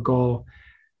gave up a goal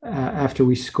after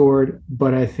we scored,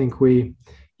 but I think we,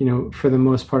 for the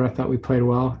most part, I thought we played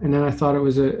well. And then I thought it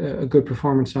was a good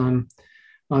performance on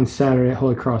Saturday at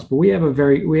Holy Cross. But we have a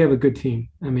good team.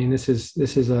 I mean, this is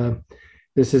a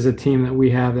team that we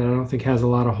have that I don't think has a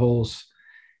lot of holes.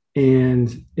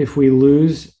 And if we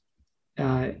lose,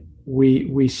 it's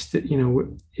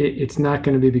not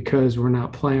going to be because we're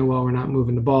not playing well, we're not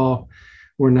moving the ball,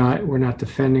 we're not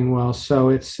defending well. So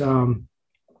it's a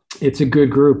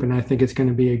good group, and I think it's going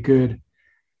to be a good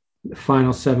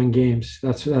final 7 games.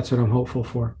 That's what I'm hopeful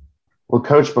for. Well,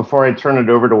 Coach, before I turn it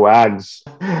over to Wags,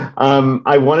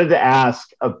 I wanted to ask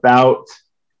about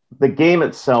the game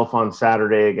itself on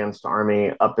Saturday against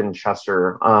Army up in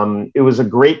Chester. It was a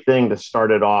great thing to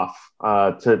start it off,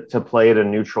 to play at a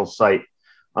neutral site,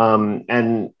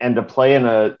 and to play in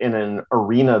an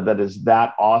arena that is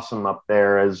that awesome up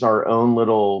there as our own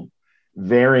little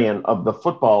variant of the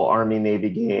football Army-Navy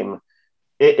game.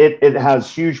 It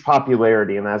has huge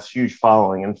popularity and has huge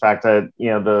following. In fact,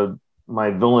 my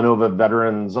Villanova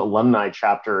Veterans alumni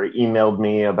chapter emailed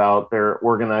me about they're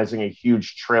organizing a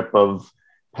huge trip of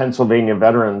Pennsylvania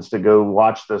veterans to go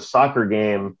watch the soccer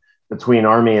game between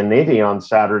Army and Navy on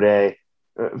Saturday.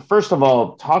 First of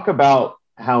all, talk about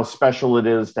how special it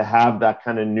is to have that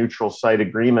kind of neutral site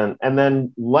agreement. And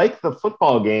then, like the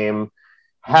football game,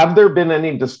 have there been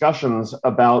any discussions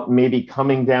about maybe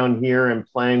coming down here and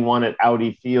playing one at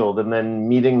Audi Field and then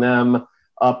meeting them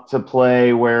up to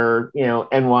play where,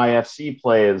 NYFC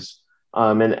plays in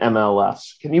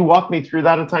MLS? Can you walk me through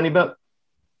that a tiny bit?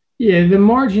 Yeah, the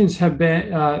margins have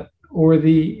been,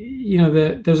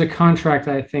 there's a contract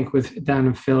I think with down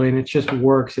in Philly, and it just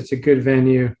works. It's a good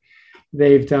venue.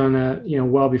 They've done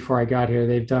well before I got here,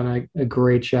 they've done a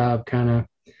great job kind of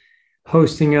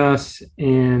hosting us.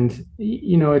 And,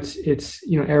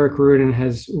 Eric Rudin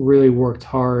has really worked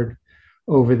hard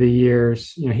over the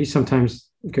years. He sometimes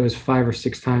goes 5 or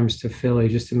 6 times to Philly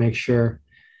just to make sure,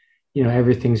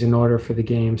 everything's in order for the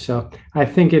game. So I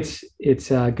think it's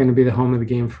going to be the home of the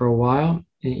game for a while.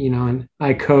 And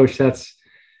I coach.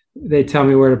 They tell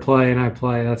me where to play and I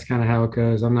play. That's kind of how it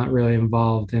goes. I'm not really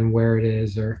involved in where it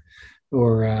is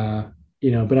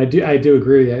but I do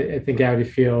agree with you. I think Audi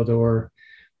Field or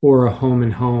a home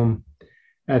and home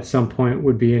at some point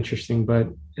would be interesting. But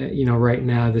right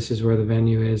now this is where the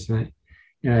venue is, and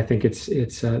I think it's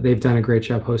they've done a great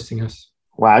job hosting us.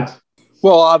 Wags?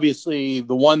 Well, obviously,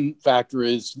 the one factor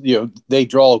is, they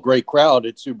draw a great crowd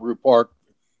at Subaru Park.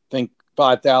 I think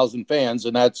 5,000 fans,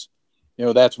 and that's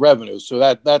revenue. So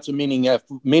that's a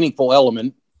meaningful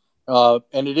element,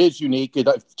 and it is unique.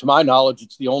 To my knowledge,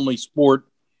 it's the only sport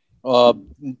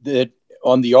that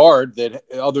on the yard that,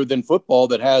 other than football,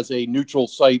 that has a neutral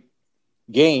site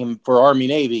game for Army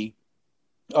Navy.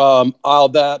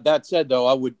 That said, though,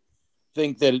 I would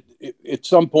think that at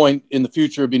some point in the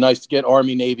future, it'd be nice to get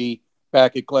Army Navy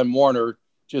back at Glen Warner,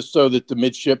 just so that the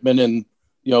midshipmen and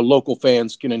local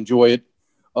fans can enjoy it.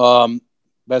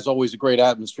 That's always a great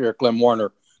atmosphere at Glen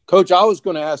Warner. Coach, I was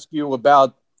going to ask you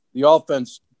about the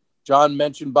offense. John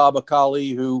mentioned Baba Kali,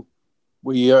 who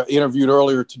we interviewed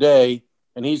earlier today,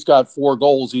 and he's got 4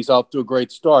 goals. He's off to a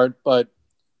great start, but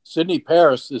Sidney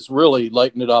Paris is really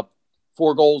lighting it up.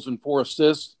 4 goals and 4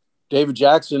 assists. David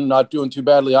Jackson not doing too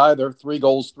badly either. 3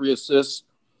 goals, 3 assists.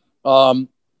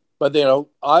 But,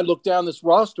 I look down this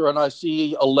roster and I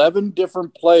see 11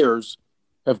 different players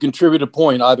have contributed a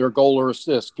point, either a goal or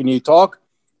assist. Can you talk,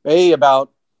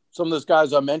 about some of those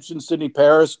guys I mentioned, Sidney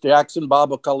Paris, Jackson,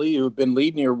 Baba Kali, who have been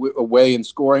leading your way in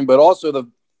scoring, but also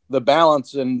the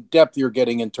balance and depth you're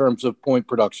getting in terms of point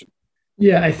production?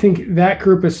 Yeah, I think that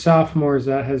group of sophomores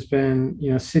that has been,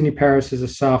 Sidney Paris is a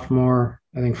sophomore,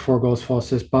 I think 4 goals, 4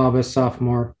 assists. Baba,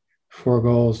 sophomore, 4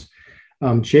 goals.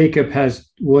 Jacob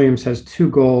Williams has 2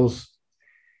 goals.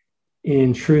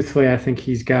 And truthfully, I think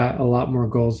he's got a lot more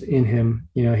goals in him.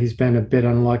 He's been a bit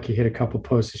unlucky, hit a couple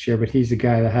posts this year, but he's a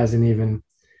guy that hasn't even,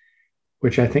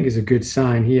 which I think is a good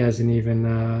sign. He hasn't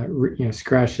even,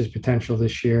 scratched his potential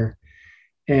this year.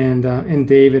 And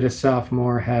David, a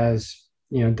sophomore, has,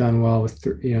 done well with,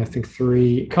 I think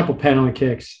a couple penalty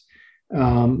kicks,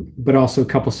 but also a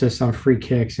couple assists on free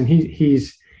kicks. And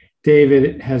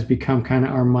David has become kind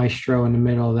of our maestro in the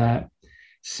middle that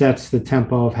sets the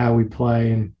tempo of how we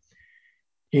play. And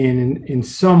in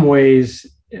some ways,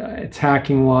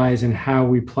 attacking wise and how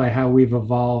we play, how we've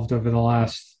evolved over the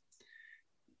last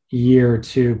year or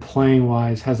two, playing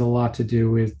wise, has a lot to do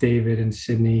with David and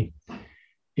Sidney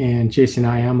and Jason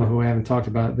Ayama, who I haven't talked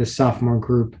about. This sophomore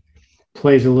group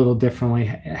plays a little differently,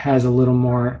 has a little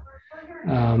more,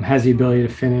 has the ability to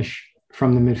finish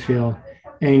from the midfield,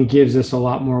 and gives us a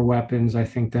lot more weapons, I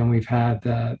think, than we've had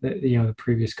the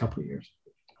previous couple of years.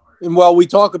 And while we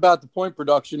talk about the point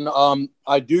production,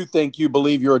 I do think you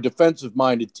believe you're a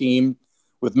defensive-minded team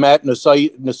with Matt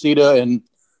Nasita and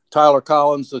Tyler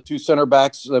Collins, the 2 center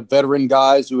backs, veteran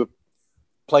guys who have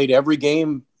played every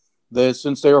game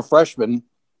since they were freshmen.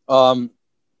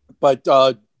 But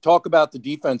talk about the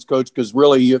defense, Coach, because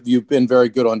really you've been very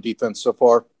good on defense so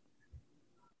far.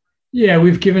 Yeah,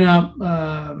 we've given up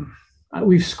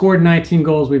we've scored 19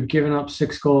 goals. We've given up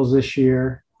 6 goals this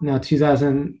year. Now,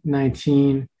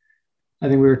 2019, I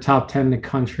think we were top 10 in the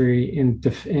country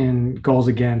in goals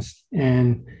against.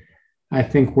 And I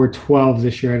think we're 12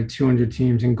 this year out of 200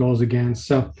 teams in goals against.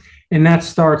 So, and that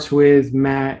starts with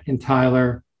Matt and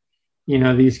Tyler.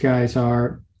 These guys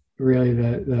are really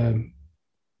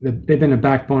they've been a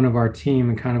backbone of our team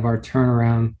and kind of our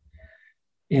turnaround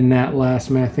in that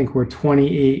last, I think we're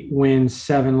 28 wins,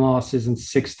 7 losses, and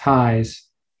 6 ties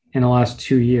in the last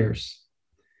 2 years.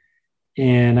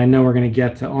 And I know we're going to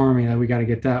get to Army, that we got to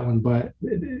get that one. But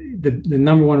the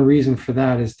number one reason for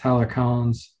that is Tyler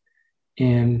Collins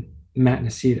and Matt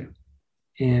Nasita.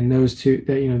 And those two,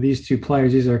 these 2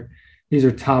 players, these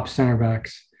are top center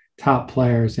backs, top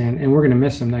players, and we're going to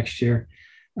miss them next year.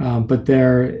 But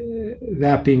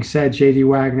that being said, JD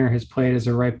Wagner has played as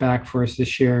a right back for us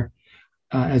this year.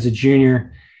 As a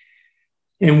junior,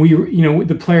 and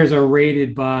the players are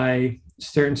rated by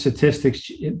certain statistics.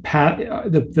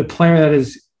 The player that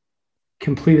has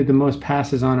completed the most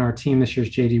passes on our team this year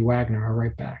is JD Wagner, our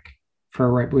right back,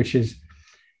 which is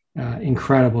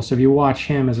incredible. So if you watch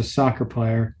him as a soccer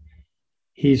player,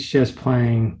 he's just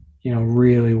playing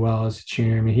really well as a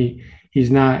junior. I mean,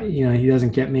 he's not, he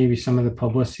doesn't get maybe some of the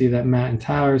publicity that Matt and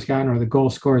Tyler's gotten or the goal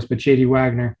scorers, but JD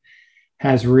Wagner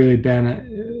has really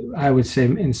been, I would say,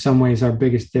 in some ways, our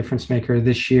biggest difference maker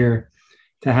this year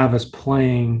to have us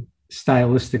playing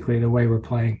stylistically the way we're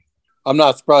playing. I'm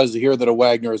not surprised to hear that a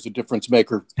Wagner is a difference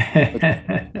maker.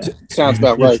 Sounds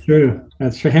about right. That's true.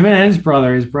 That's true. Him and his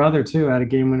brother too, had a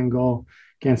game-winning goal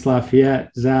against Lafayette.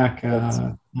 Zach that's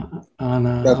on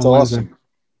awesome.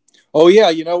 Oh yeah,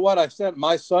 you know what? I sent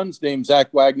my son's name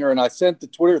Zach Wagner, and I sent the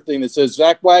Twitter thing that says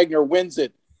Zach Wagner wins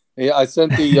it. I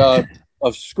sent the a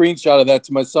screenshot of that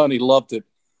to my son. He loved it.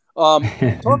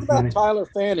 Talk about Tyler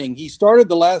Fanning. He started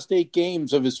the last 8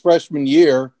 games of his freshman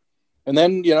year. And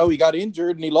then, he got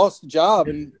injured and he lost the job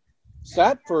and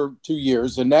sat for 2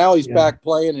 years. And now he's back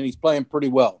playing, and he's playing pretty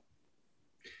well.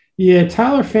 Yeah,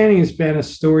 Tyler Fanning has been a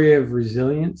story of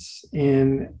resilience.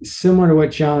 And similar to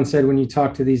what John said when you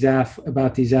talk to these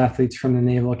athletes from the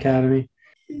Naval Academy,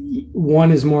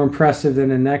 one is more impressive than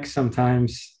the next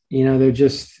sometimes. They're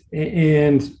just –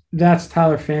 and that's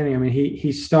Tyler Fanning. I mean,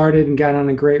 he started and got on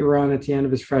a great run at the end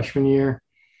of his freshman year.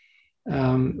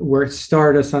 Where it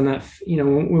started us on that,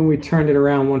 when we turned it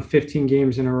around, won 15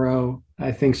 games in a row,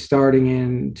 I think starting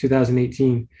in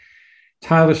 2018.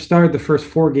 Tyler started the first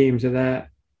 4 games of that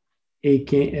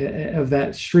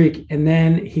streak, and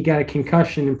then he got a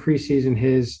concussion in preseason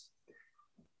his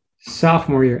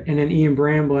sophomore year, and then Ian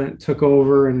Bramblett took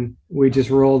over, and we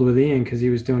just rolled with Ian because he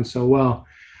was doing so well.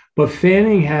 But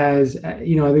Fanning has,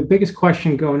 the biggest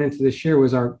question going into this year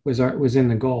was in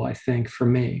the goal. I think for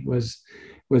me was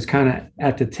kind of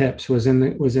at the tips, was in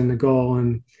the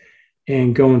goal,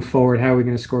 and going forward, how are we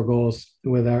going to score goals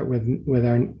with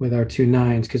our 2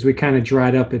 nines? Because we kind of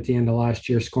dried up at the end of last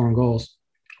year scoring goals.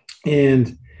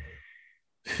 And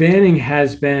Fanning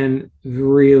has been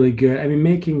really good. I mean,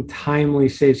 making timely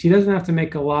saves. He doesn't have to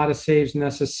make a lot of saves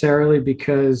necessarily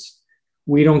because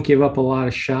we don't give up a lot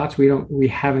of shots. We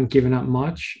haven't given up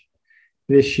much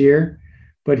this year.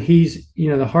 But he's,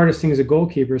 the hardest thing as a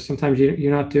goalkeeper is sometimes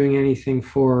you're not doing anything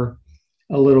for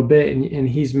a little bit, and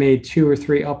he's made 2 or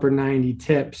 3 upper 90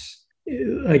 tips,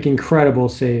 like incredible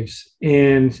saves.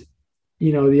 And,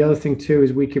 the other thing too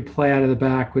is we could play out of the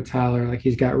back with Tyler. Like,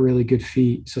 he's got really good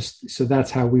feet. So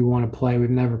that's how we want to play. We've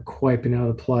never quite been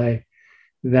able to play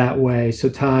that way. So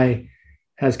Ty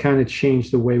has kind of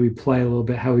changed the way we play a little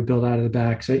bit, how we build out of the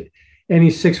back. So, and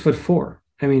he's 6'4".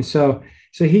 I mean, so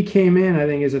he came in, I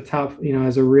think, as a top,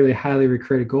 as a really highly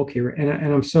recruited goalkeeper. And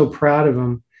I'm so proud of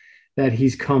him that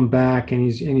he's come back and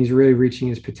he's really reaching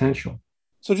his potential.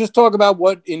 So just talk about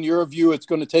what, in your view, it's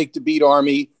going to take to beat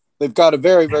Army. They've got a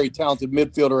very, very talented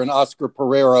midfielder in Oscar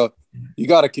Pereira. You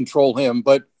got to control him.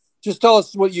 But just tell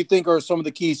us what you think are some of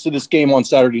the keys to this game on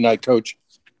Saturday night, Coach.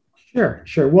 Sure.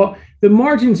 Well, the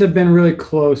margins have been really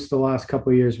close the last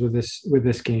couple of years with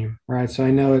this game, right? So I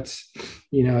know it's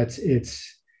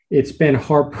been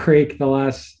heartbreak the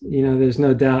last, there's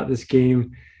no doubt this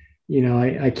game,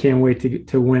 I can't wait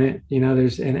to win it.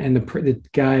 The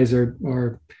guys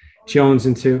are Jones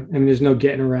and two. I mean, there's no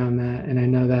getting around that. And I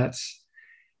know that's,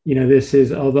 this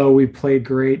is, although we played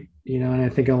great, and I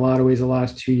think in a lot of ways the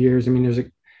last 2 years, I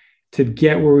mean, to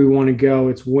get where we want to go,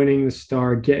 it's winning the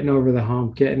Star, getting over the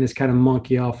hump, getting this kind of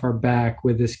monkey off our back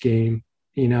with this game.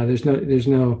 There's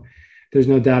no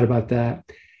doubt about that.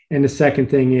 And the second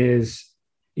thing is,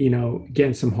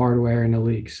 getting some hardware in the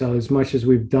league. So as much as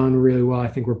we've done really well, I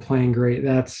think we're playing great.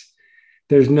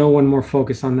 There's no one more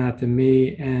focused on that than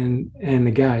me and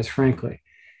the guys, frankly.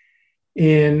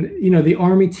 And, the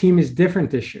Army team is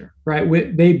different this year, right?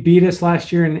 They beat us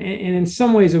last year, and in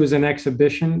some ways it was an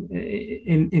exhibition.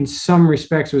 In some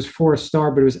respects, it was for a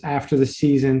Star, but it was after the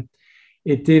season.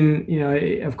 It didn't,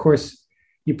 of course,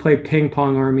 you play ping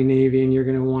pong Army Navy and you're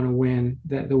going to want to win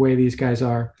the way these guys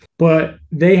are. But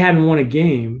they hadn't won a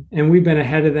game, and we've been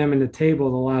ahead of them in the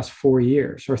table the last 4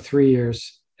 years or 3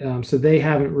 years. So they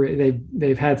haven't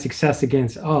they've had success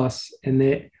against us,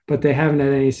 but they haven't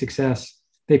had any success.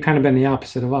 They've kind of been the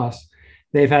opposite of us.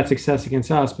 They've had success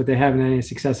against us, but they haven't had any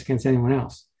success against anyone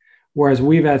else. Whereas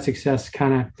we've had success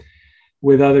kind of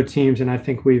with other teams, and I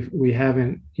think we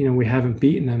haven't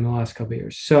beaten them the last couple of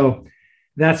years. So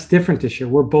that's different this year.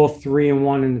 We're both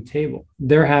 3-1 in the table.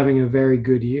 They're having a very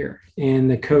good year. And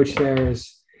the coach there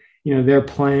is, they're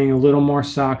playing a little more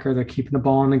soccer. They're keeping the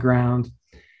ball on the ground.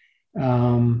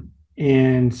 And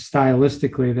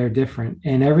stylistically, they're different.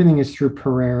 And everything is through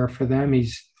Pereira for them.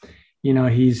 He's a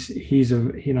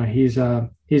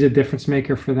difference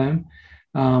maker for them.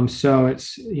 So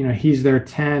it's, he's their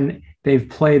 10. They've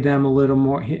played him a little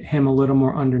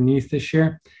more underneath this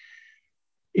year.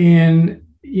 And,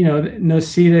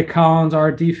 Nosita, Collins,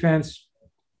 our defense,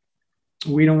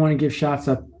 we don't want to give shots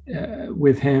up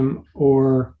with him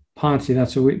or Ponce.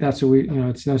 That's what we,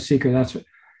 it's no secret.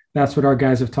 That's what our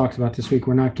guys have talked about this week.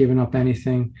 We're not giving up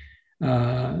anything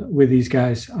with these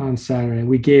guys on Saturday.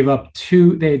 We gave up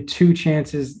they had 2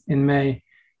 chances in May,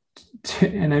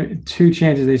 and 2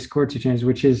 chances, they scored 2 chances,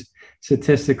 which is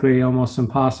statistically almost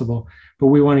impossible. But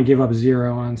we want to give up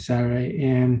 0 on Saturday,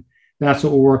 and that's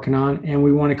what we're working on. And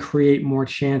we want to create more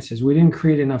chances. We didn't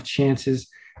create enough chances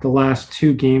the last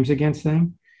 2 games against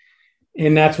them,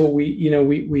 and that's what we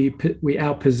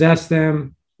outpossessed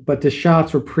them. But the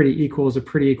shots were pretty equal. It was a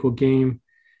pretty equal game.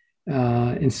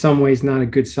 In some ways, not a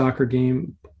good soccer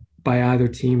game by either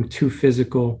team. Too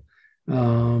physical,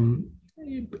 an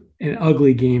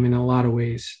ugly game in a lot of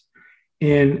ways.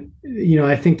 And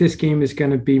I think this game is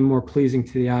going to be more pleasing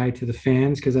to the eye, to the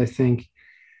fans, because I think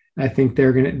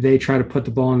they try to put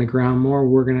the ball on the ground more.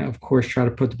 We're going to, of course, try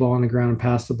to put the ball on the ground and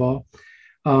pass the ball.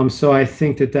 So I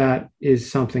think that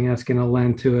is something that's going to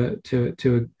lend to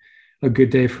a good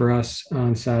day for us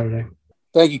on Saturday.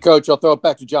 Thank you, Coach. I'll throw it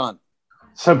back to John.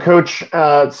 So, Coach,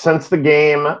 since the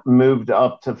game moved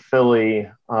up to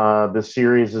Philly, the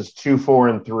series is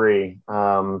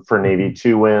 2-4-3 for Navy.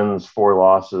 2 wins, 4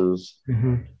 losses,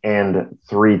 and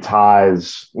 3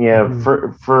 ties. Yeah,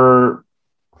 for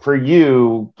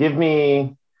you, give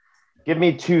me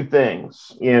 2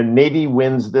 things. Navy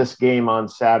wins this game on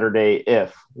Saturday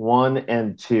if 1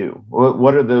 and 2.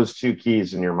 What are those 2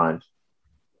 keys in your mind?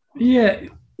 Yeah.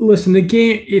 Listen, the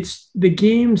games,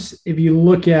 if you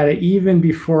look at it, even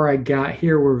before I got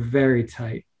here, were very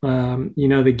tight.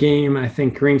 The game, I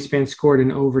think Greenspan scored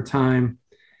in overtime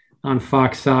on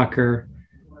Fox Soccer,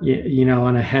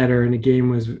 on a header, and the game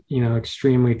was,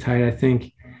 extremely tight. I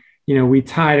think, we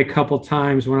tied a couple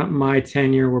times when my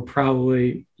tenure were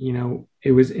probably,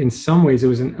 it was, in some ways, it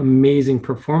was an amazing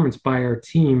performance by our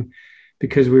team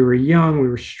because we were young, we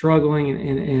were struggling,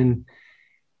 and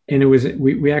it was,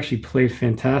 we actually played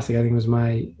fantastic. I think it was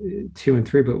my 2 and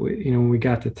 3, but when we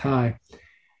got the tie.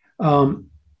 But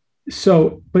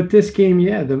this game,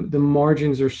 the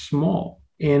margins are small.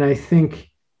 And I think,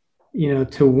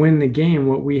 to win the game,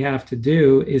 what we have to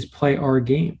do is play our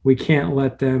game. We can't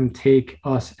let them take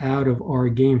us out of our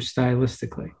game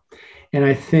stylistically. And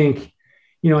I think,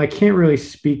 I can't really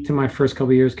speak to my first couple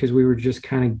of years because we were just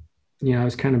kind of, I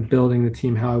was kind of building the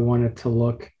team how I wanted to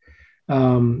look.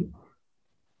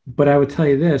 But I would tell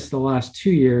you this, the last 2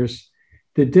 years,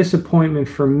 the disappointment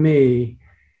for me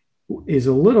is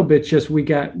a little bit just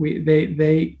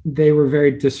they were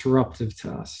very disruptive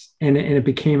to us. And it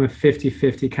became a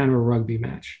 50-50 kind of a rugby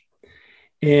match.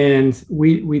 And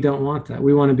we don't want that.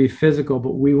 We want to be physical,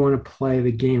 but we want to play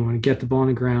the game. We want to get the ball on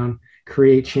the ground,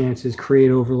 create chances,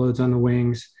 create overloads on the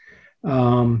wings.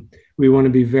 We want to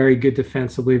be very good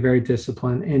defensively, very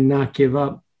disciplined, and not give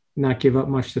up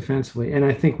much defensively. And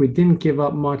I think we didn't give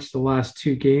up much the last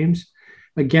 2 games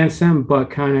against them, but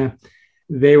kind of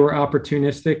they were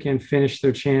opportunistic and finished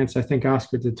their chance. I think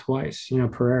Oscar did twice,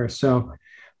 Pereira. So,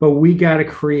 but we got to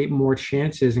create more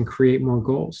chances and create more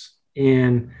goals.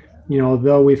 And,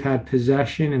 although we've had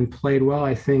possession and played well,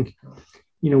 I think,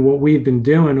 what we've been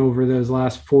doing over those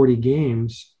last 40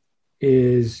 games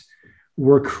is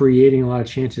we're creating a lot of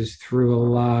chances through a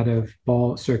lot of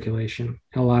ball circulation,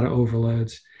 a lot of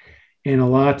overloads. And a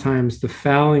lot of times the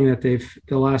fouling that the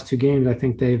last 2 games, I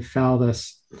think they've fouled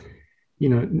us,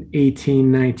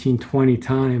 18, 19, 20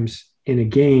 times in a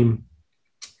game.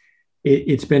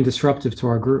 It's been disruptive to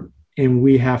our group, and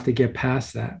we have to get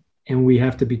past that. And we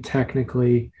have to be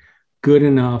technically good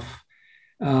enough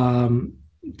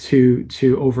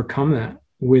to overcome that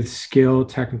with skill,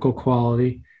 technical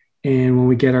quality. And when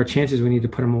we get our chances, we need to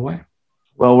put them away.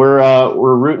 Well,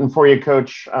 we're rooting for you,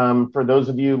 Coach. For those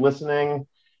of you listening,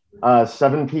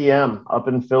 7 p.m. up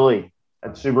in Philly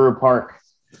at Subaru Park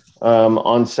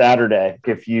on Saturday.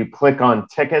 If you click on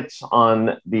tickets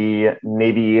on the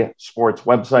Navy Sports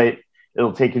website,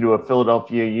 it'll take you to a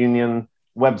Philadelphia Union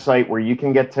website where you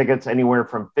can get tickets anywhere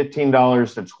from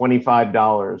 $15 to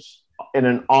 $25 in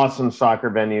an awesome soccer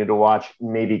venue to watch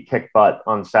Navy kick butt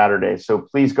on Saturday. So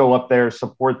please go up there,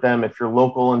 support them. If you're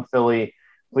local in Philly,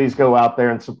 please go out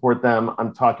there and support them.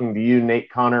 I'm talking to you,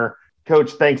 Nate Connor.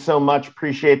 Coach, thanks so much.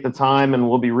 Appreciate the time, and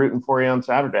we'll be rooting for you on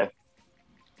Saturday.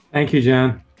 Thank you,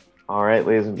 John. All right,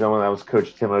 ladies and gentlemen, that was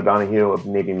Coach Tim O'Donohue of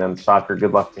Navy Men's Soccer.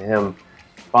 Good luck to him,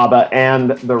 Baba,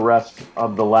 and the rest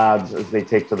of the lads as they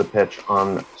take to the pitch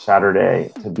on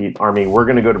Saturday to beat Army. We're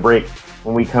going to go to break.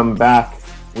 When we come back,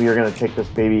 we are going to take this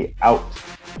baby out.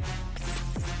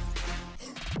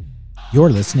 You're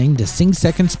listening to Sing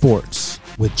Second Sports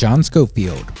with John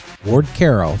Schofield, Ward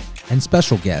Carroll, and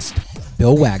special guest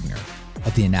Bill Wagner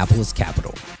of the Annapolis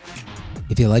Capital.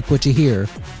 If you like what you hear,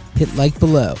 hit like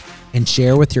below and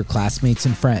share with your classmates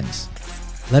and friends.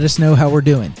 Let us know how we're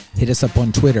doing. Hit us up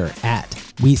on Twitter at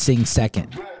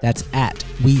WeSingSecond. That's at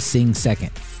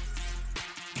WeSingSecond.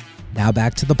 Now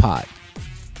back to the pod.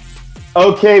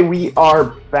 Okay, we are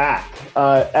back.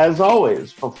 As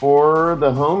always, before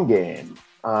the home game,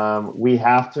 we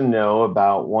have to know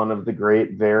about one of the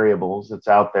great variables that's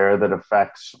out there that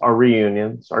affects our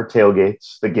reunions, our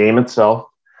tailgates, the game itself,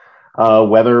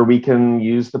 whether we can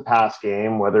use the pass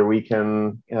game, whether we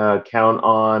can count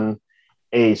on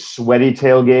a sweaty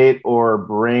tailgate or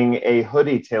bring a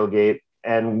hoodie tailgate.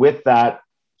 And with that,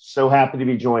 so happy to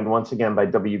be joined once again by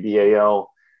WBAL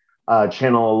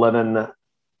Channel 11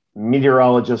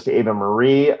 meteorologist Ava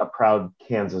Marie, a proud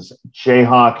Kansas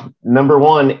Jayhawk. Number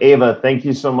one, Ava, thank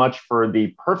you so much for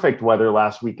the perfect weather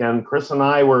last weekend. Chris and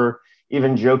I were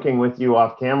even joking with you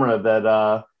off camera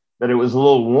that it was a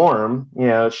little warm,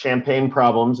 champagne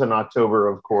problems in October,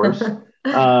 of course.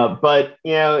 But,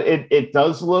 it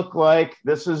does look like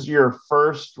this is your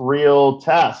first real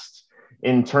test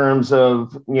in terms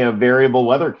of, variable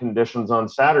weather conditions on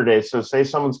Saturday. So say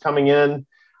someone's coming in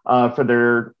for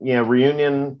their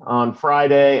reunion on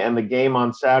Friday and the game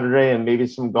on Saturday and maybe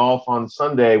some golf on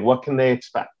Sunday. What can they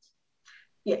expect?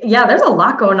 Yeah, there's a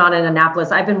lot going on in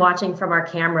Annapolis. I've been watching from our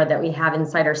camera that we have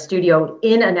inside our studio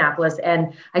in Annapolis,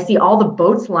 and I see all the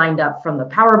boats lined up from the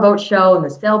powerboat show and the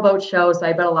sailboat show. So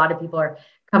I bet a lot of people are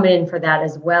coming in for that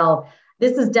as well.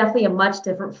 This is definitely a much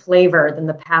different flavor than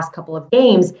the past couple of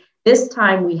games. This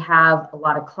time we have a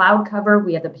lot of cloud cover.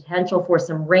 We have the potential for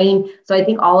some rain. So I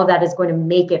think all of that is going to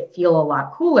make it feel a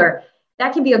lot cooler.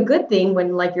 That can be a good thing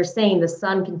when, like you're saying, the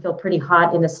sun can feel pretty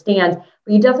hot in the stands,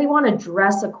 but you definitely want to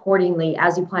dress accordingly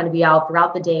as you plan to be out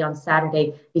throughout the day on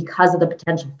Saturday because of the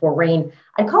potential for rain.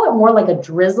 I call it more like a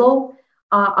drizzle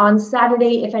on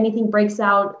Saturday. If anything breaks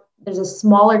out, there's a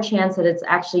smaller chance that it's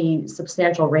actually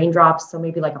substantial raindrops. So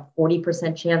maybe like a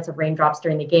 40% chance of raindrops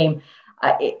during the game.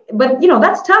 But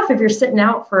that's tough if you're sitting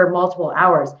out for multiple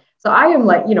hours. So I am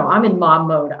I'm in mom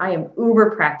mode. I am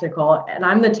uber practical. And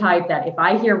I'm the type that if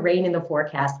I hear rain in the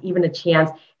forecast, even a chance,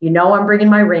 I'm bringing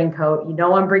my raincoat,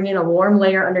 I'm bringing a warm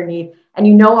layer underneath,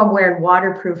 and I'm wearing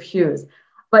waterproof shoes.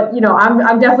 But,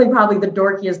 I'm definitely probably the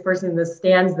dorkiest person in the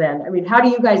stands then. I mean, how do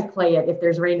you guys play it if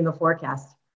there's rain in the forecast?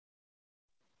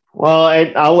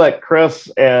 Well, I'll let Chris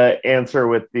answer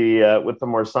with the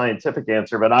more scientific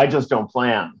answer, but I just don't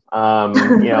plan. I'll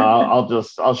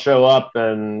show up,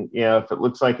 and if it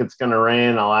looks like it's going to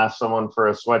rain, I'll ask someone for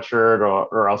a sweatshirt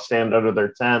or I'll stand under their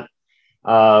tent.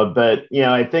 But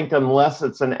I think unless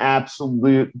it's an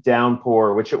absolute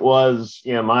downpour, which it was,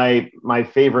 my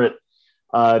favorite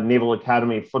Naval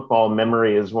Academy football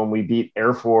memory is when we beat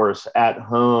Air Force at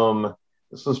home.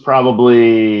 This was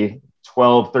probably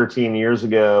 12, 13 years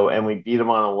ago, and we beat them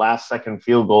on a last-second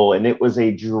field goal, and it was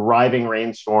a driving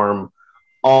rainstorm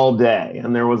all day,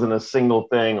 and there wasn't a single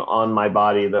thing on my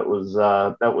body that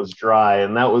was dry,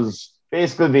 and that was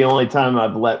basically the only time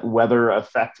I've let weather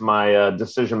affect my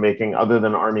decision-making other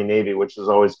than Army-Navy, which is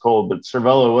always cold. But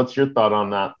Cervello, what's your thought on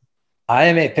that? I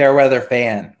am a fair weather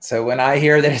fan. So when I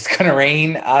hear that it's going to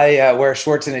rain, I wear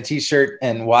shorts and a T-shirt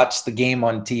and watch the game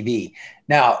on TV.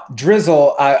 Now,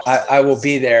 drizzle, I will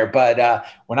be there. But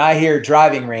when I hear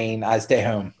driving rain, I stay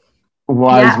home.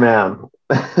 Wise man.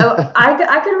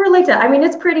 I could relate to that. I mean,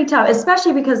 it's pretty tough,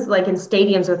 especially because like in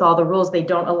stadiums with all the rules, they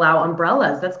don't allow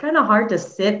umbrellas. That's kind of hard to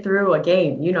sit through a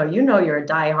game. You're a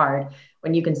diehard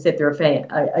when you can sit through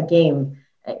a game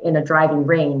in a driving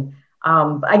rain.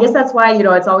 I guess that's why,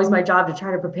 it's always my job to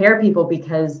try to prepare people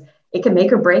because it can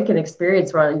make or break an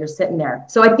experience while you're sitting there.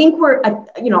 So I think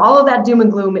all of that doom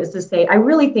and gloom is to say, I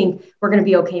really think we're going to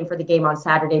be okay for the game on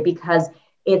Saturday because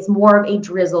it's more of a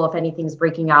drizzle if anything's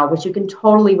breaking out, which you can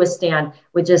totally withstand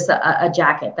with just a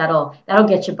jacket. That'll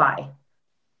get you by.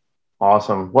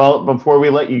 Awesome. Well, before we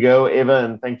let you go, Ava,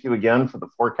 and thank you again for the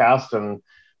forecast and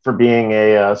for being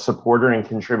a supporter and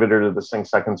contributor to the Sing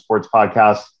Second Sports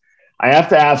podcast. I have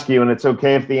to ask you, and it's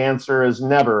okay if the answer is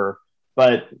never,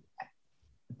 but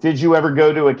did you ever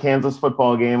go to a Kansas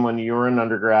football game when you were an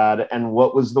undergrad, and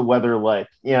what was the weather like?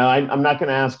 I'm not going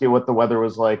to ask you what the weather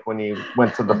was like when you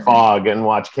went to the Fog and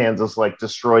watched Kansas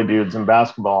destroy dudes in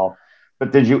basketball,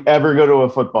 but did you ever go to a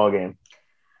football game?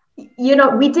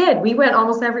 We did. We went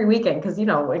almost every weekend because,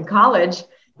 in college,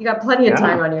 you got plenty of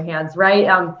time on your hands,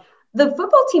 right? The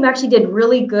football team actually did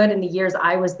really good in the years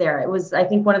I was there. It was, I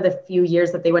think, one of the few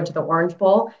years that they went to the Orange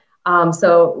Bowl.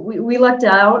 So we lucked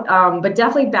out, but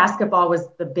definitely basketball was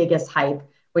the biggest hype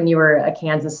when you were a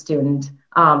Kansas student.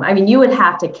 You would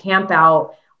have to camp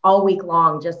out all week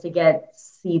long just to get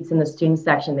seats in the student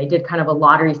section. They did kind of a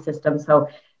lottery system. So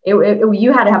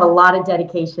you had to have a lot of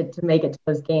dedication to make it to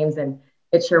those games, and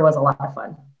it sure was a lot of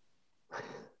fun.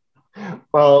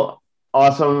 Well,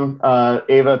 awesome.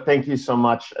 Ava, thank you so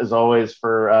much, as always,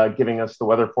 for giving us the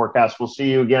weather forecast. We'll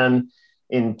see you again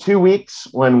in 2 weeks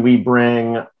when we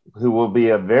bring who will be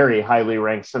a very highly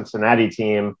ranked Cincinnati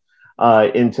team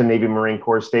into Navy Marine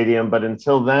Corps Stadium. But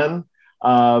until then,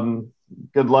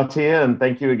 good luck to you. And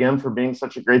thank you again for being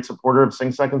such a great supporter of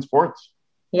Sing Second Sports.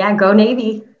 Yeah, go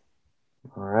Navy.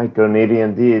 All right, go Navy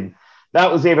indeed.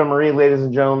 That was Ava Marie, ladies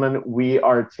and gentlemen. We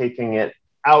are taking it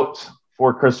out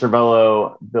for Chris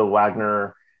Cervello, Bill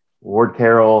Wagner, Ward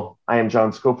Carroll. I am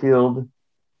John Schofield.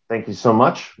 Thank you so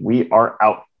much. We are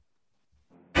out.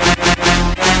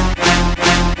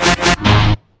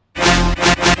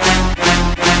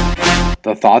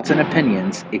 The thoughts and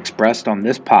opinions expressed on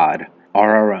this pod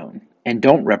are our own and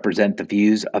don't represent the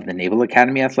views of the Naval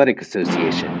Academy Athletic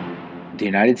Association, the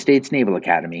United States Naval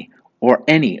Academy, or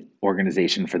any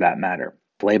organization for that matter.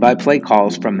 Play-by-play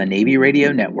calls from the Navy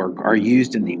Radio Network are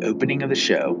used in the opening of the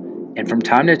show and from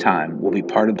time to time will be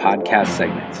part of podcast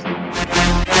segments.